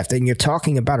DeAndre Swift. And you're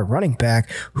talking about a running back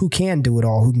who can do it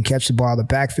all, who can catch the ball out of the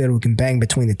backfield, who can bang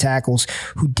between the tackles,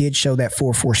 who did show that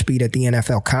 4.4 speed at the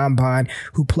NFL Combine,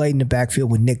 who played in the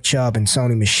backfield with Nick Chubb and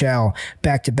Sony Michel,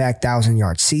 back-to-back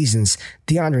 1,000-yard seasons.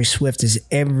 DeAndre Swift is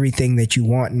everything that you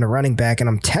want in a running back. And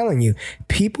I'm telling you,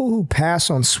 people who pass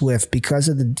on Swift because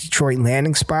of the Detroit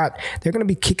landing spot, they're going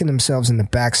to be kicking themselves in the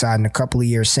backside in a couple of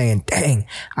years saying, dang,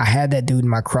 I had that dude in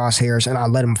my crosshairs and I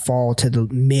let him fall to the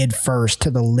mid-first,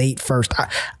 to the late first.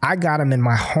 I got him in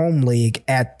my home league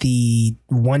at the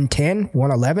 110,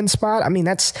 111 spot. I mean,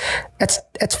 that's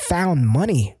found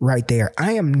money right there.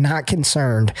 I am not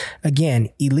concerned. Again,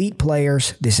 elite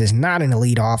players. This is not an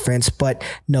elite offense, but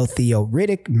no Theo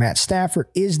Riddick. Matt Stafford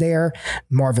is there.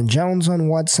 Marvin Jones on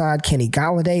one side, Kenny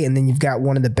Golladay, and then you've got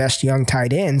one of the best young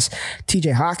tight ends,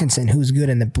 TJ Hawkinson, who's good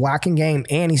in the blocking game,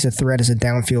 and he's a threat as a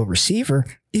downfield receiver.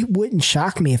 It wouldn't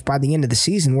shock me if by the end of the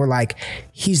season, we're like,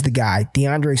 he's the guy.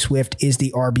 DeAndre Swift is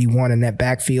the RB1 in that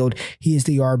backfield. He is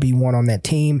the RB1 on that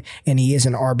team, and he is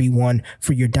an RB1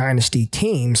 for your dynasty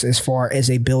teams as far as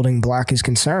a building block is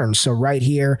concerned. So right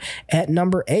here at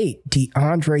number 8,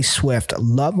 DeAndre Swift.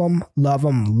 Love him, love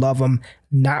him, love him.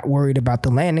 Not worried about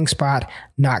the landing spot,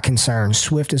 not concerned.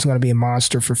 Swift is going to be a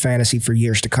monster for fantasy for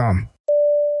years to come.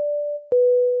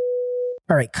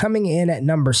 All right, coming in at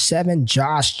number 7,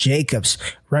 Josh Jacobs,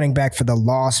 running back for the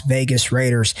Las Vegas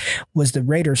Raiders, was the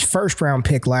Raiders' first-round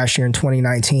pick last year in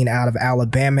 2019 out of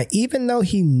Alabama, even though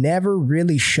he never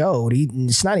really showed,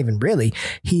 it's not even really,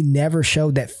 he never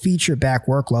showed that feature back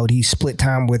workload. He split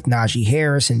time with Najee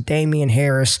Harris and Damian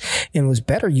Harris and was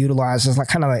better utilized as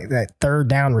kind of like that third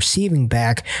down receiving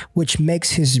back, which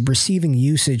makes his receiving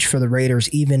usage for the Raiders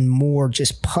even more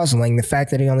just puzzling. The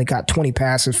fact that he only got 20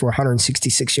 passes for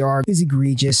 166 yards is egregious.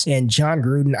 And John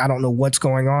Gruden, I don't know what's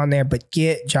going on there, but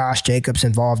get Josh Jacobs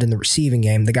involved in the receiving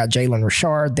game. They got Jalen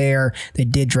Richard there. They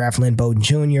did draft Lynn Bowden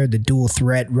Jr., the dual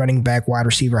threat running back wide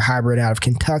receiver hybrid out of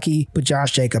Kentucky. But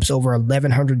Josh Jacobs, over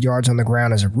 1,100 yards on the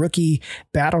ground as a rookie,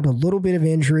 battled a little bit of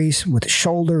injuries with the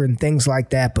shoulder and things like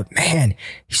that. But man,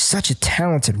 he's such a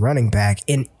talented running back.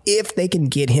 And if they can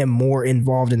get him more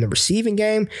involved in the receiving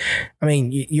game, I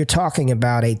mean, you're talking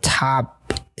about a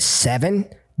top 7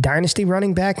 dynasty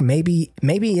running back, maybe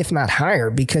if not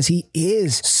higher, because he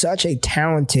is such a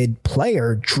talented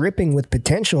player, dripping with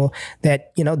potential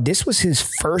that, this was his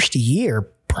first year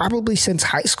probably since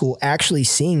high school, actually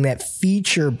seeing that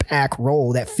feature back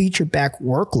role, that feature back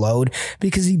workload,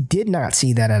 because he did not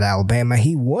see that at Alabama.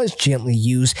 He was gently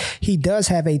used. He does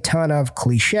have a ton of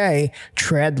cliche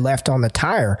tread left on the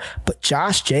tire, but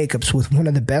Josh Jacobs with one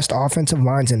of the best offensive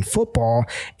lines in football,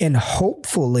 and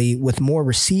hopefully with more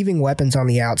receiving weapons on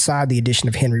the outside, the addition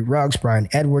of Henry Ruggs, Bryan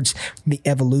Edwards, the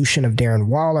evolution of Darren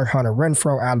Waller, Hunter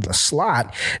Renfrow out of the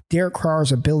slot, Derek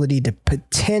Carr's ability to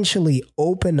potentially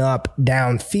open up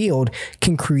downfield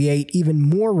can create even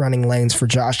more running lanes for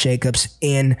Josh Jacobs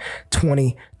in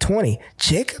 2020.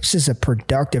 Jacobs is a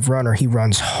productive runner. He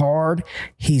runs hard.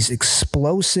 He's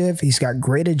explosive. He's got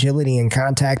great agility and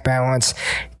contact balance.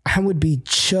 I would be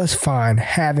just fine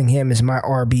having him as my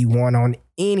RB1 on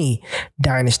any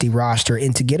dynasty roster,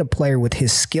 and to get a player with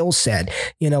his skill set.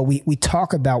 We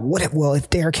talk about if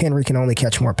Derrick Henry can only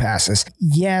catch more passes.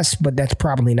 Yes, but that's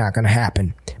probably not going to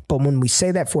happen. But when we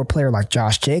say that for a player like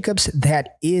Josh Jacobs,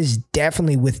 that is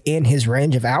definitely within his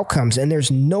range of outcomes. And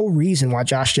there's no reason why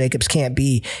Josh Jacobs can't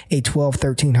be a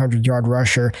 1,300 yard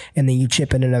rusher and then you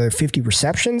chip in another 50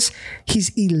 receptions. He's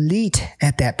elite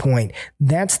at that point.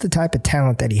 That's the type of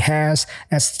talent that he has.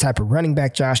 That's the type of running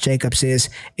back Josh Jacobs is.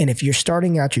 And if you're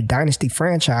starting out your dynasty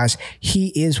franchise, he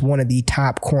is one of the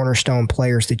top cornerstone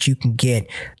players that you can get.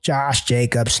 Josh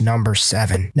Jacobs, number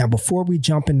 7. Now, before we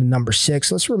jump into number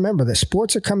 6, let's remember that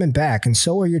sports are coming back, and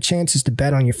so are your chances to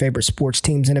bet on your favorite sports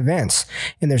teams and events.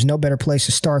 And there's no better place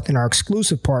to start than our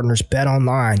exclusive partners, Bet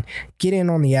Online. Get in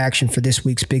on the action for this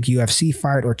week's big UFC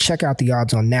fight, or check out the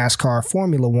odds on NASCAR,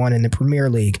 Formula One, and the Premier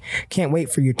League. Can't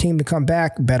wait for your team to come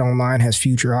back? Bet Online has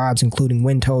future odds, including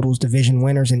win totals, division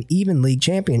winners, and even league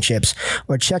championships.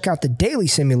 Or check out the daily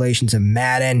simulations of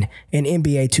Madden and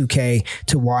NBA 2K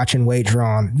to watch and wager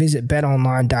on. Visit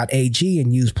betonline.ag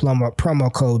and use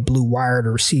promo code BlueWire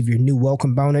to receive your new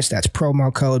welcome bonus. That's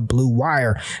promo code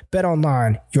BlueWire. Bet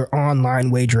Online, your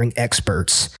online wagering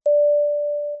experts.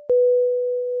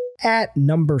 At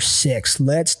number 6,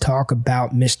 let's talk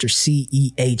about Mr.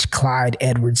 CEH Clyde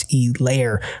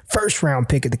Edwards-Helaire. First round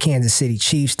pick of the Kansas City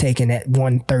Chiefs, taken at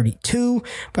 132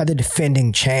 by the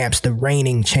defending champs, the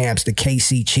reigning champs, the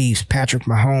KC Chiefs. Patrick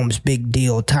Mahomes, big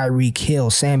deal. Tyreek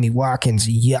Hill, Sammy Watkins,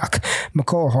 yuck.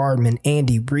 McCall Hardman,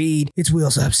 Andy Reid. It's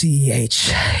wheels up,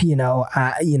 CEH.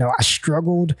 I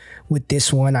struggled with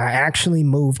this one. I actually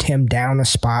moved him down a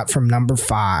spot from number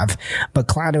 5, but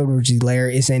Clyde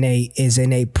Edwards-Helaire is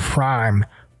in a prime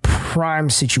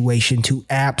situation to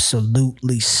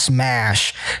absolutely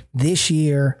smash this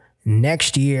year,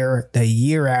 next year, the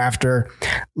year after.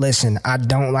 Listen, I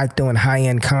don't like doing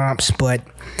high-end comps, but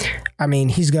I mean,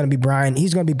 he's going to be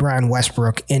Brian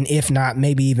Westbrook, and if not,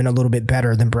 maybe even a little bit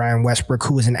better than Brian Westbrook,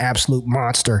 who is an absolute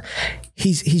monster.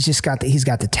 He's got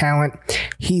the talent.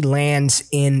 He lands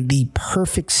in the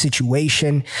perfect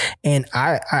situation, and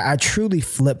I truly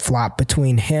flip-flop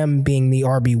between him being the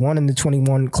RB1 in the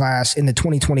 2020 class, and the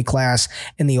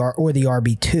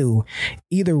RB2.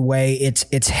 Either way,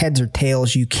 it's heads or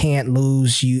tails. You can't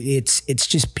lose. It's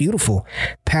just beautiful.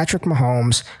 Patrick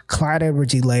Mahomes, Clyde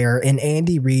Edwards-Helaire, and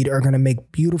Andy Reid are going to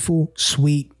make beautiful,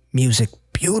 sweet music.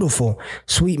 Beautiful,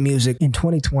 sweet music in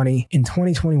 2020, in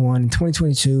 2021, in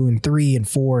 2022, in 3 and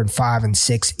 4 and 5 and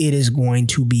 6. It is going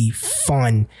to be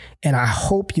fun. And I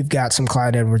hope you've got some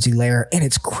Clyde Edwards-Helaire. And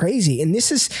it's crazy. And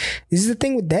this is the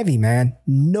thing with Devy, man.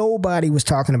 Nobody was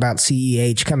talking about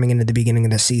CEH coming into the beginning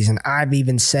of the season. I've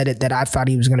even said it that I thought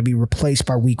he was going to be replaced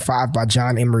by week 5 by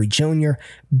John Emery Jr.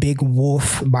 Big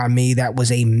woof by me. That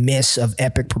was a miss of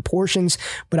epic proportions,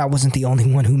 but I wasn't the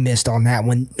only one who missed on that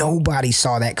one. Nobody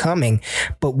saw that coming.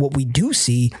 But what we do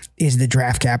see is the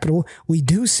draft capital. We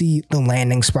do see the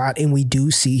landing spot, and we do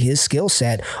see his skill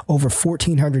set. Over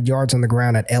 1,400 yards on the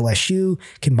ground at LSU.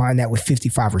 Combine that with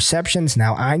 55 receptions.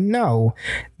 Now, I know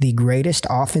the greatest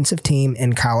offensive team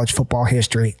in college football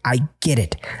history. I get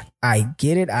it.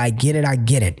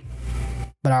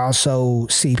 But I also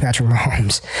see Patrick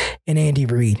Mahomes and Andy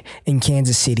Reid in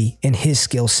Kansas City and his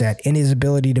skill set and his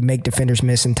ability to make defenders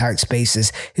miss in tight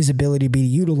spaces, his ability to be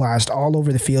utilized all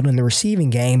over the field in the receiving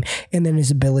game, and then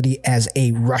his ability as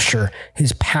a rusher,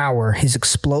 his power, his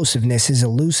explosiveness, his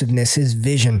elusiveness, his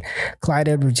vision. Clyde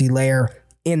Edwards-Helaire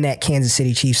in that Kansas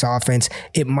City Chiefs offense.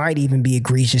 It might even be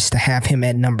egregious to have him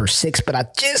at number 6, but I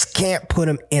just can't put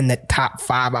him in the top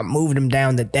 5. I moved him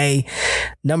down today.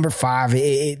 Number 5,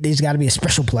 there's got to be a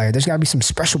special player. There's got to be some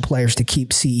special players to keep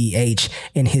CEH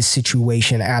in his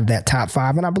situation out of that top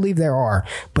 5, and I believe there are,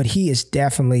 but he is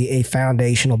definitely a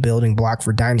foundational building block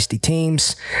for Dynasty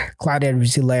teams. Clyde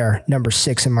Edwards-Helaire, number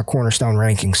 6 in my Cornerstone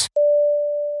rankings.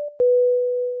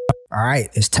 All right,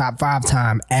 it's top 5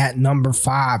 time. At number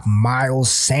 5, Miles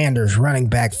Sanders, running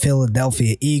back,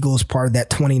 Philadelphia Eagles, part of that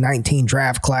 2019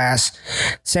 draft class.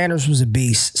 Sanders was a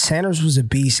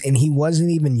beast, and he wasn't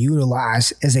even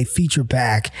utilized as a feature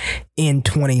back in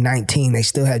 2019. They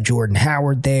still had Jordan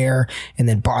Howard there, and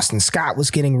then Boston Scott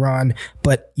was getting run.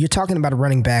 But you're talking about a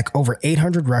running back over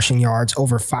 800 rushing yards,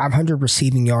 over 500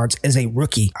 receiving yards as a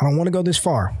rookie. I don't want to go this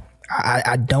far.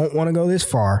 I don't want to go this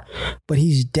far, but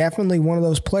he's definitely one of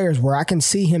those players where I can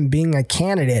see him being a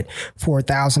candidate for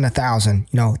 1,000,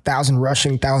 1,000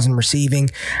 rushing, 1,000 receiving.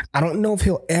 I don't know if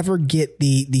he'll ever get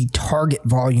the target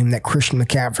volume that Christian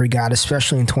McCaffrey got,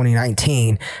 especially in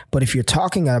 2019. But if you're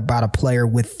talking about a player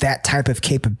with that type of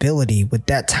capability, with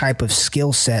that type of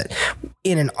skill set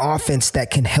in an offense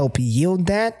that can help yield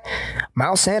that,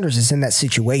 Miles Sanders is in that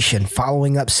situation.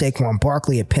 Following up Saquon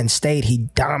Barkley at Penn State, he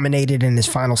dominated in his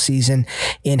final season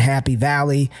in Happy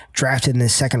Valley, drafted in the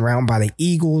second round by the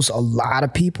Eagles. A lot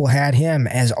of people had him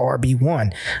as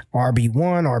RB1,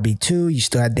 RB2. You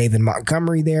still had David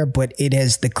Montgomery there, but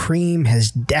the cream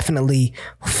has definitely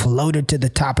floated to the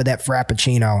top of that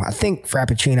Frappuccino. I think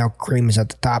Frappuccino cream is at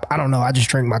the top. I don't know. I just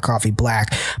drink my coffee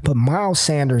black, but Miles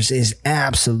Sanders is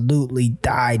absolutely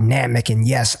dynamic. And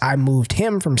yes, I moved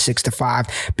him from 6 to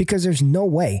 5 because there's no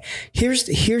way. Here's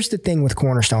the thing with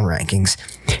Cornerstone rankings.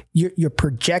 You're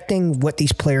projecting what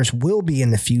these players will be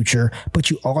in the future,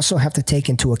 but you also have to take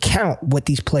into account what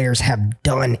these players have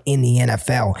done in the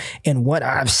NFL. And what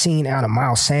I've seen out of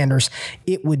Miles Sanders,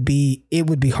 it would be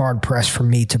hard pressed for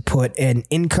me to put an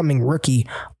incoming rookie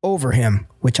over him,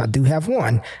 which I do have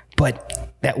one, but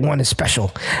that one is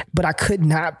special. But I could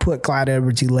not put Clyde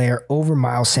Edwards-Helaire over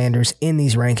Miles Sanders in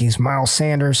these rankings. Miles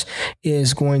Sanders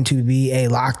is going to be a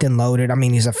locked and loaded. I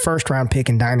mean, he's a first-round pick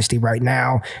in Dynasty right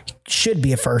now. Should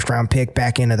be a first-round pick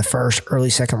back into the first,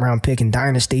 early second-round pick in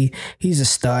Dynasty. He's a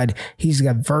stud. He's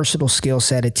got a versatile skill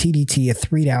set, a TDT, a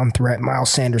 3-down threat.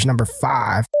 Miles Sanders, number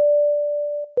 5.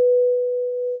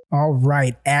 All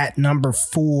right, at number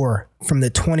 4, from the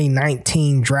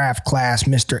 2019 draft class,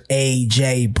 Mr.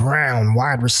 A.J. Brown,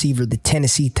 wide receiver, the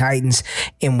Tennessee Titans.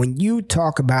 And when you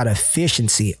talk about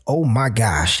efficiency, oh my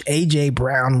gosh, A.J.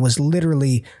 Brown was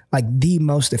literally like the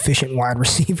most efficient wide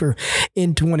receiver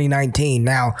in 2019.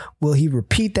 Now, will he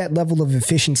repeat that level of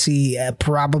efficiency?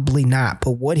 Probably not.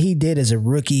 But what he did as a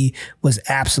rookie was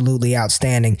absolutely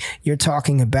outstanding. You're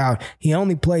talking about he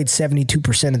only played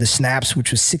 72% of the snaps,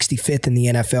 which was 65th in the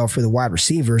NFL for the wide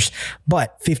receivers,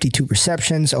 but 52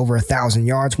 receptions, over 1,000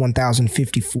 yards,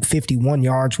 1,051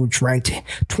 yards, which ranked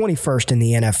 21st in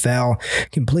the NFL.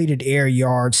 Completed air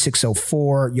yards,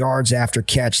 604 yards after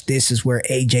catch. This is where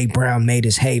A.J. Brown made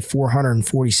his hay.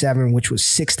 447, which was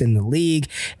 6th in the league.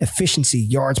 Efficiency,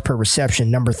 yards per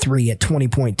reception, number 3 at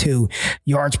 20.2.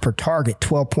 Yards per target,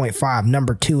 12.5,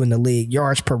 number 2 in the league.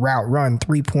 Yards per route run,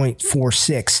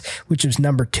 3.46, which was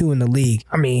number 2 in the league.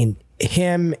 I mean,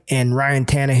 him and Ryan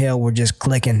Tannehill were just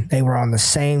clicking. They were on the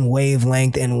same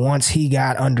wavelength, and once he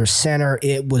got under center,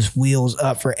 it was wheels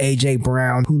up for A.J.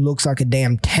 Brown, who looks like a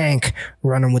damn tank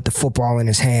running with the football in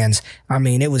his hands. I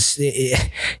mean, him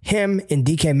and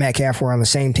DK Metcalf were on the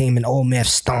same team, and Ole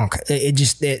Miss stunk.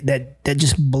 That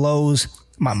just blows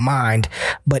my mind.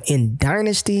 But in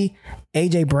Dynasty,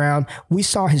 A.J. Brown, we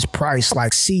saw his price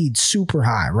like seed super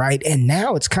high, right? And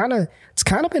now it's kind of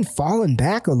been falling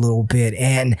back a little bit,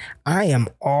 and I am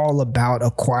all about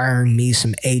acquiring me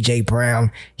some A.J.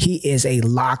 Brown. He is a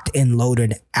locked and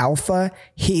loaded alpha.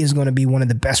 He is going to be one of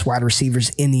the best wide receivers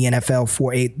in the NFL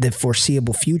for the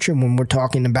foreseeable future when we're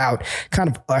talking about kind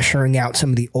of ushering out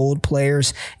some of the old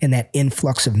players and that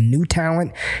influx of new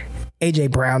talent. A.J.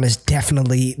 Brown is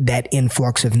definitely that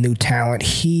influx of new talent.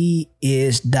 He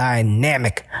is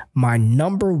dynamic. My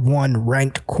number 1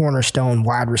 ranked cornerstone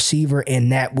wide receiver,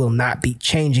 and that will not be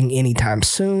changing anytime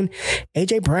soon.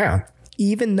 A.J. Brown,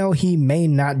 even though he may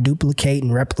not duplicate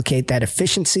and replicate that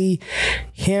efficiency,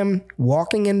 him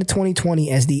walking into 2020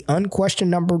 as the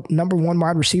unquestioned number 1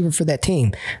 wide receiver for that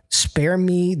team. Spare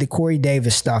me the Corey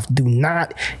Davis stuff. Do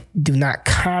not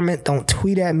comment. Don't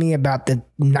tweet at me about the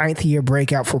 9th year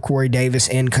breakout for Corey Davis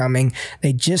incoming.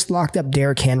 They just locked up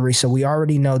Derrick Henry, so we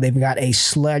already know they've got a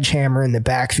sledgehammer in the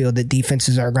backfield that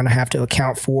defenses are going to have to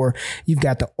account for. You've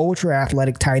got the ultra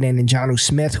athletic tight end in Jonnu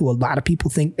Smith, who a lot of people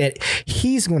think that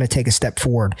he's going to take a step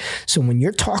forward. So when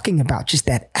you're talking about just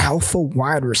that alpha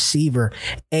wide receiver,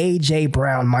 A.J.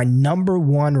 Brown, my number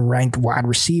 1 ranked wide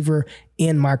receiver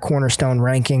in my Cornerstone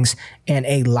rankings, and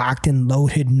a locked and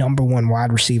loaded number 1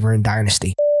 wide receiver in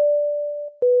Dynasty.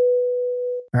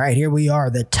 All right, here we are,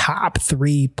 the top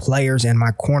 3 players in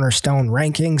my Cornerstone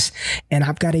rankings, and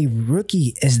I've got a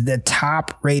rookie as the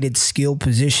top rated skill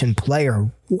position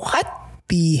player. What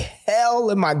the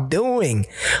hell am I doing?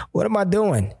 What am I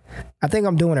doing? I think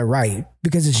I'm doing it right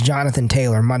because it's Jonathan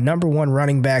Taylor, my number 1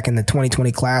 running back in the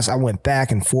 2020 class. I went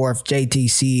back and forth,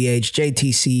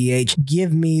 JTCEH.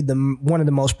 Give me one of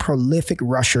the most prolific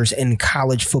rushers in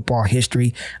college football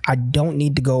history. I don't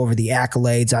need to go over the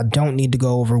accolades. I don't need to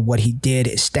go over what he did,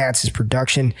 his stats, his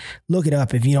production. Look it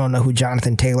up if you don't know who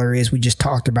Jonathan Taylor is. We just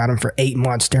talked about him for 8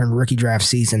 months during rookie draft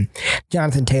season.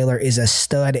 Jonathan Taylor is a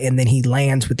stud, and then he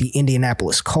lands with the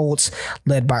Indianapolis Colts,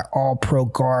 led by all-pro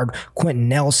guard Quentin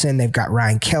Nelson. They've got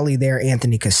Ryan Kelly there,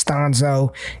 Anthony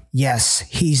Costanzo. Yes,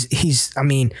 he's. I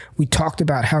mean, we talked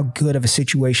about how good of a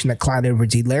situation that Clyde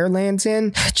Edwards-Helaire lands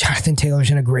in. Jonathan Taylor's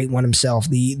in a great one himself.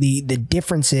 The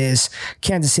difference is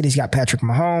Kansas City's got Patrick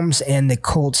Mahomes and the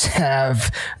Colts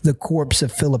have the corpse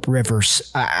of Phillip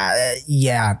Rivers.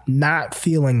 Not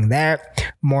feeling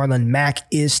that. Marlon Mack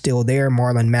is still there.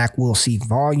 Marlon Mack will see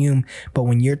volume, but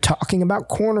when you're talking about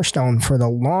Cornerstone for the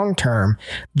long term,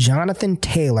 Jonathan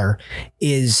Taylor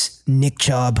is Nick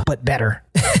Chubb, but better.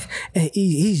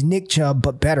 He's Nick Chubb,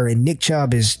 but better. And Nick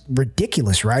Chubb is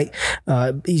ridiculous, right?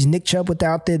 He's Nick Chubb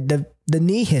without the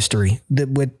knee history,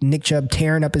 with Nick Chubb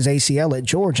tearing up his ACL at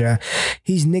Georgia.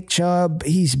 He's Nick Chubb.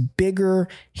 He's bigger.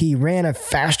 He ran a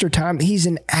faster time. He's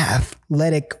an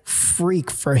athletic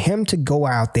freak. For him to go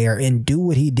out there and do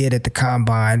what he did at the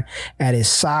combine, at his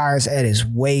size, at his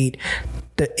weight,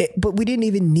 but we didn't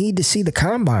even need to see the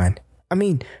combine. I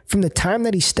mean, from the time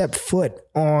that he stepped foot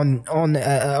on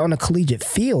a collegiate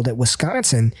field at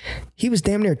Wisconsin, he was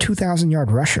damn near a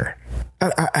 2,000-yard rusher.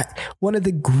 One of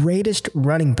the greatest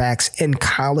running backs in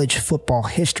college football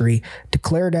history,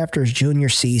 declared after his junior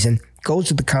season, goes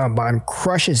to the combine,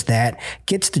 crushes that,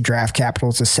 gets the draft capital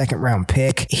as a 2nd-round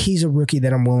pick. He's a rookie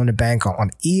that I'm willing to bank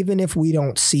on. Even if we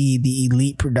don't see the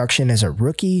elite production as a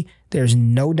rookie, There's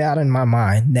no doubt in my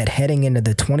mind that heading into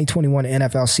the 2021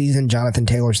 NFL season, Jonathan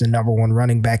Taylor's the number one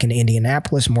running back in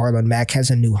Indianapolis. Marlon Mack has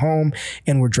a new home,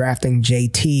 and we're drafting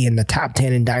JT in the top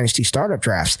 10 in Dynasty startup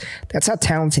drafts. That's how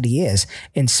talented he is.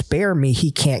 And spare me,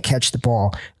 he can't catch the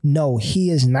ball. No,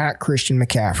 he is not Christian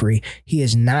McCaffrey. He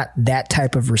is not that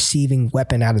type of receiving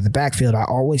weapon out of the backfield. I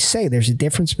always say there's a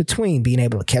difference between being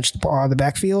able to catch the ball out of the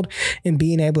backfield and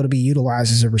being able to be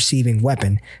utilized as a receiving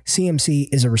weapon. CMC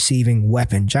is a receiving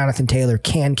weapon. Jonathan Taylor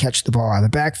can catch the ball out of the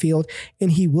backfield,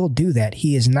 and he will do that.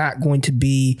 He is not going to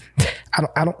be,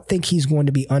 I don't think he's going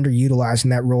to be underutilized in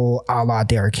that role a la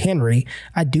Derrick Henry.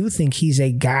 I do think he's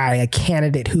a guy, a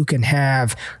candidate who can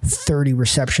have 30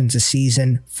 receptions a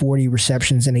season, 40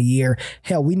 receptions in a year.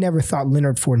 Hell, we never thought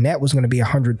Leonard Fournette was going to be a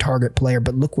 100-target player,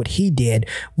 but look what he did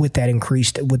with that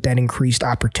increased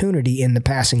opportunity in the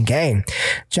passing game.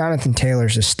 Jonathan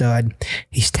Taylor's a stud.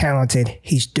 He's talented.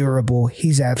 He's durable.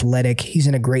 He's athletic. He's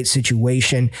in a great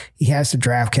situation. He has the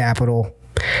draft capital.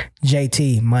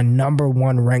 JT, my number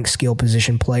one ranked skill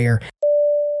position player.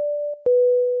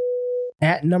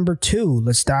 At number 2,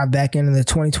 let's dive back into the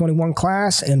 2021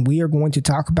 class, and we are going to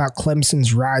talk about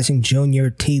Clemson's rising junior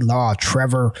T-Law,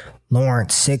 Trevor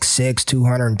Lawrence, 6'6",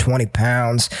 220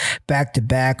 pounds,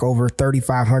 back-to-back over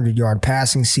 3,500-yard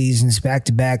passing seasons,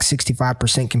 back-to-back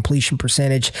 65% completion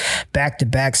percentage,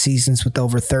 back-to-back seasons with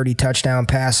over 30 touchdown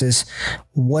passes.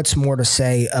 What's more to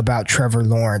say about Trevor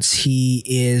Lawrence? He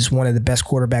is one of the best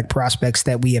quarterback prospects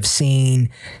that we have seen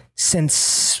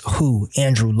since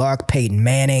Andrew Luck, Peyton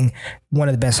Manning, one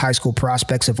of the best high school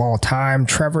prospects of all time.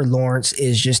 Trevor Lawrence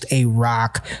is just a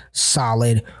rock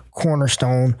solid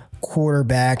cornerstone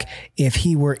quarterback. If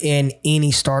he were in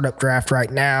any startup draft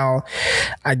right now,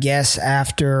 I guess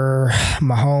after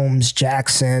Mahomes,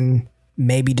 Jackson,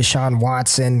 maybe Deshaun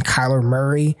Watson, Kyler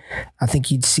Murray, I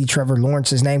think you'd see Trevor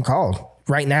Lawrence's name called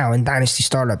right now in Dynasty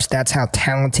startups. That's how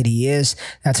talented he is.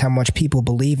 That's how much people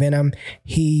believe in him.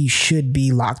 He should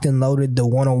be locked and loaded the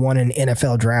 101 in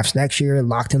NFL drafts next year,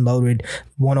 locked and loaded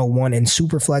 101 in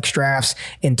Superflex drafts.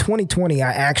 In 2020,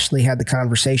 I actually had the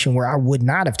conversation where I would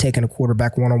not have taken a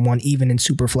quarterback 101 even in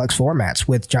Superflex formats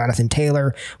with Jonathan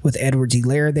Taylor, with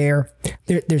Edwards-Helaire there.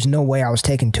 There's no way I was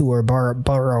taking Tua or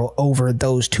Burrow over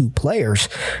those two players.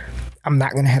 I'm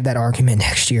not going to have that argument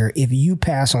next year. If you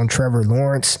pass on Trevor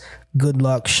Lawrence, good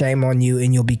luck, shame on you,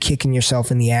 and you'll be kicking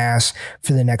yourself in the ass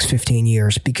for the next 15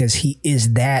 years because he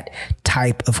is that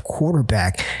type of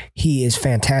quarterback. He is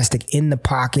fantastic in the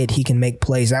pocket. He can make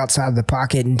plays outside of the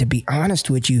pocket. And to be honest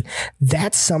with you,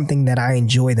 that's something that I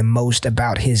enjoy the most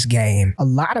about his game. A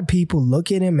lot of people look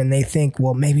at him and they think,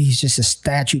 well, maybe he's just a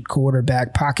statute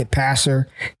quarterback, pocket passer.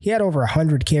 He had over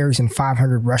 100 carries and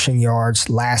 500 rushing yards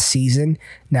last season.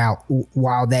 Now,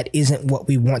 while that isn't what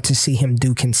we want to see him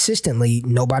do consistently,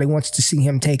 nobody wants to see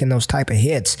him taking those type of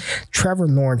hits. Trevor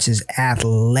Lawrence is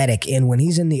athletic, and when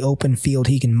he's in the open field,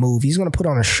 he can move. He's going to put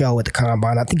on a show at the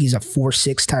combine. I think he's a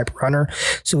 4.6 type runner,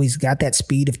 so he's got that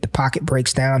speed. If the pocket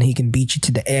breaks down, he can beat you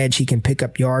to the edge. He can pick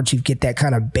up yards. You get that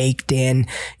kind of baked in,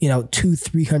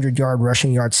 200-300-yard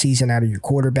rushing yard season out of your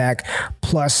quarterback,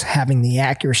 plus having the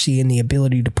accuracy and the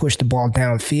ability to push the ball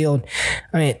downfield.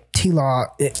 I mean, T-Law,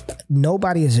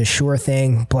 nobody is a sure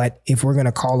thing, but if we're going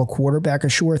to call a quarterback a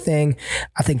sure thing,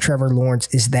 I think Trevor Lawrence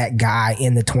is that guy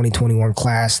in the 2021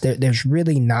 class. There's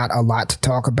really not a lot to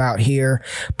talk about here,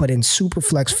 but in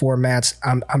Superflex formats,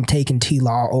 I'm taking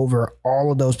T-Law over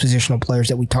all of those positional players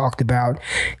that we talked about.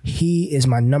 He is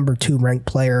my number 2 ranked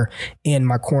player in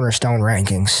my Cornerstone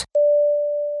rankings.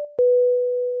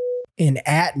 And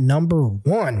at number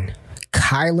 1,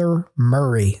 Kyler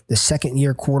Murray, the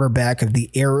second-year quarterback of the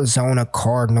Arizona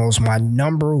Cardinals, my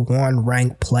number 1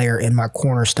 ranked player in my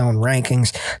Cornerstone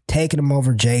rankings, taking him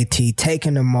over JT,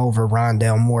 taking him over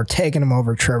Rondale Moore, taking him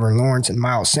over Trevor Lawrence and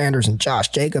Miles Sanders and Josh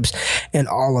Jacobs and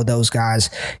all of those guys.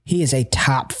 He is a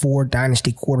top 4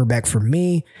 dynasty quarterback for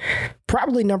me.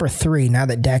 Probably number 3 now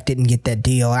that Dak didn't get that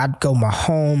deal. I'd go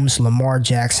Mahomes, Lamar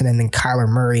Jackson, and then Kyler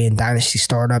Murray in dynasty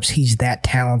startups. He's that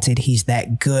talented. He's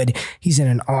that good. He's in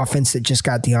an offense that just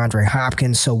got DeAndre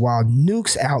Hopkins. So while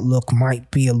Nuke's outlook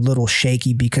might be a little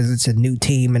shaky because it's a new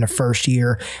team in the first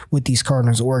year with these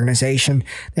Cardinals organization,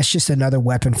 that's just another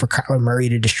weapon for Kyler Murray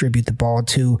to distribute the ball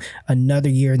to. Another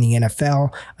year in the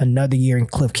NFL, another year in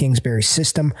Cliff Kingsbury's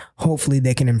system. Hopefully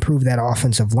they can improve that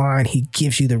offensive line. He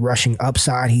gives you the rushing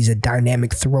upside. He's a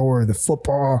dynamic thrower of the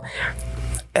football.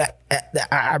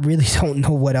 I really don't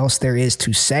know what else there is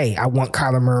to say. I want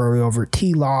Kyler Murray over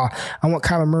T-Law. I want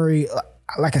Kyler Murray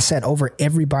like I said, over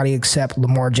everybody except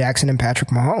Lamar Jackson and Patrick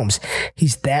Mahomes.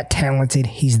 He's that talented.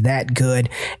 He's that good.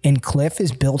 And Cliff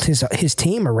has built his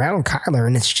team around Kyler.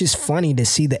 And it's just funny to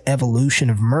see the evolution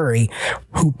of Murray,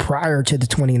 who prior to the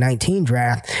 2019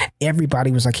 draft,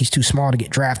 everybody was like, he's too small to get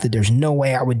drafted. There's no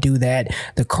way I would do that.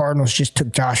 The Cardinals just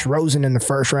took Josh Rosen in the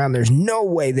first round. There's no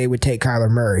way they would take Kyler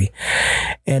Murray.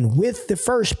 And with the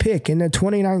first pick in the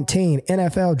 2019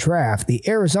 NFL draft, the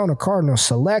Arizona Cardinals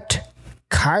select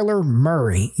Kyler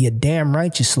Murray. You're damn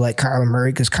right you select Kyler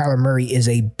Murray, because Kyler Murray is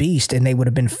a beast and they would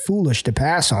have been foolish to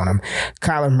pass on him.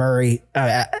 Kyler Murray,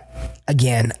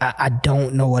 again, I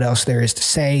don't know what else there is to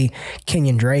say.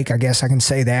 Kenyon Drake, I guess I can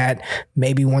say that.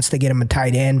 Maybe once they get him a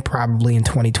tight end, probably in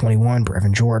 2021,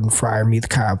 Brevin Jordan, Freiermuth,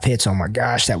 Kyle Pitts. Oh my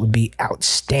gosh, that would be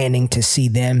outstanding to see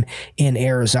them in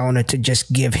Arizona, to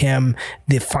just give him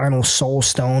the final soul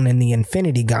stone in the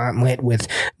Infinity Gauntlet with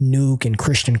Nuke and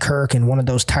Christian Kirk and one of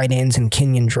those tight ends and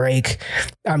Kenyon Drake.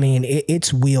 I mean,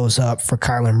 it's wheels up for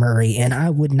Kyler Murray, and I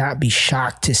would not be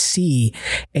shocked to see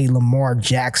a Lamar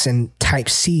Jackson type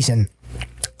season.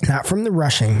 Not from the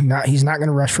rushing. He's not going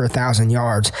to rush for 1,000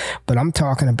 yards, but I'm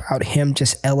talking about him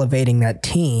just elevating that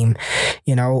team.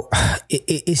 You know,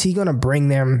 is he going to bring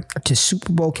them to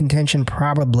Super Bowl contention?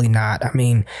 Probably not. I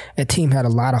mean, a team had a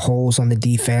lot of holes on the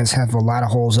defense, have a lot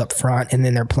of holes up front, and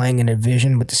then they're playing in a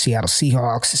division with the Seattle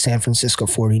Seahawks, the San Francisco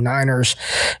 49ers,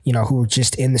 you know, who are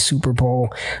just in the Super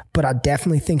Bowl. But I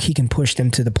definitely think he can push them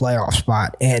to the playoff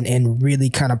spot and really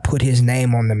kind of put his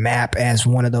name on the map as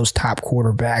one of those top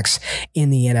quarterbacks in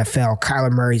the NFL.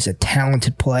 Kyler Murray's a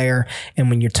talented player, and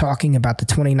when you're talking about the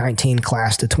 2019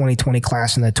 class, the 2020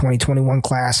 class, and the 2021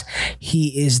 class,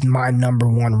 he is my number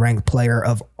one ranked player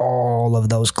of all of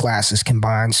those classes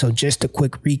combined. So just a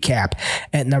quick recap.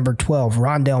 At number 12,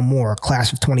 Rondale Moore,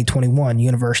 class of 2021,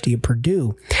 University of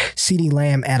Purdue. CeeDee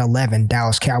Lamb at 11,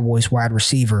 Dallas Cowboys wide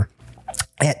receiver.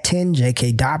 At 10,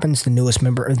 J.K. Dobbins, the newest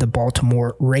member of the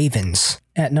Baltimore Ravens.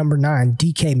 At number 9,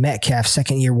 DK Metcalf,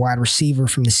 second-year wide receiver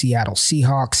from the Seattle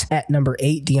Seahawks. At number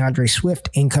 8, DeAndre Swift,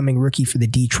 incoming rookie for the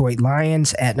Detroit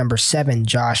Lions. At number 7,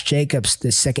 Josh Jacobs,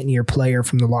 the second-year player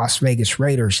from the Las Vegas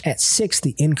Raiders. At 6,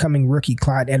 the incoming rookie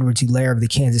Clyde Edwards-Helaire of the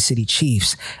Kansas City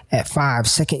Chiefs. At 5,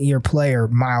 second-year player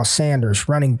Miles Sanders,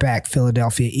 running back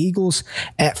Philadelphia Eagles.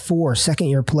 At 4,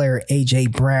 second-year player A.J.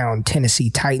 Brown, Tennessee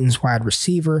Titans wide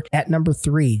receiver. At number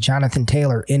 3, Jonathan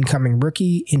Taylor, incoming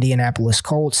rookie, Indianapolis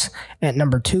Colts. At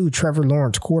number 2, Trevor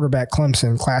Lawrence, quarterback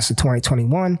Clemson, class of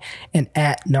 2021. And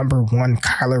at number 1,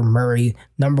 Kyler Murray,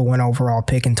 number 1 overall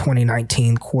pick in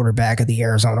 2019, quarterback of the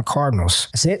Arizona Cardinals.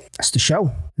 That's it. That's the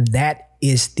show. That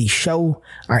is the show.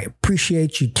 I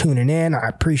appreciate you tuning in. I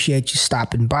appreciate you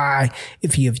stopping by.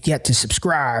 If you have yet to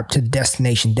subscribe to the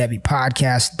Destination Devy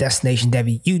podcast, Destination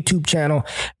Devy YouTube channel,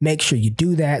 make sure you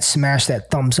do that. Smash that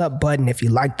thumbs up button. If you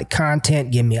like the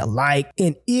content, give me a like.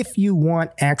 And if you want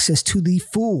access to the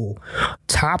full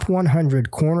top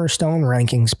 100 Cornerstone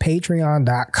rankings,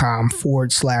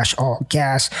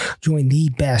 patreon.com/allgas. Join the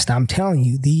best, I'm telling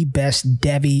you, the best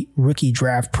Devy rookie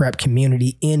draft prep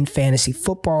community in fantasy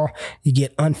football. You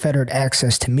get unfettered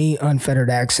access to me, unfettered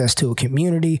access to a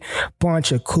community,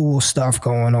 bunch of cool stuff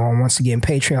going on. Once again,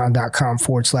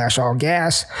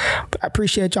 patreon.com/allgas. But I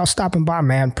appreciate y'all stopping by,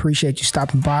 man. Appreciate you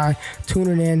stopping by,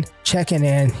 tuning in, checking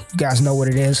in. You guys know what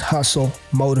it is. Hustle,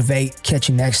 motivate. Catch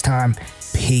you next time.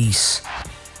 Peace.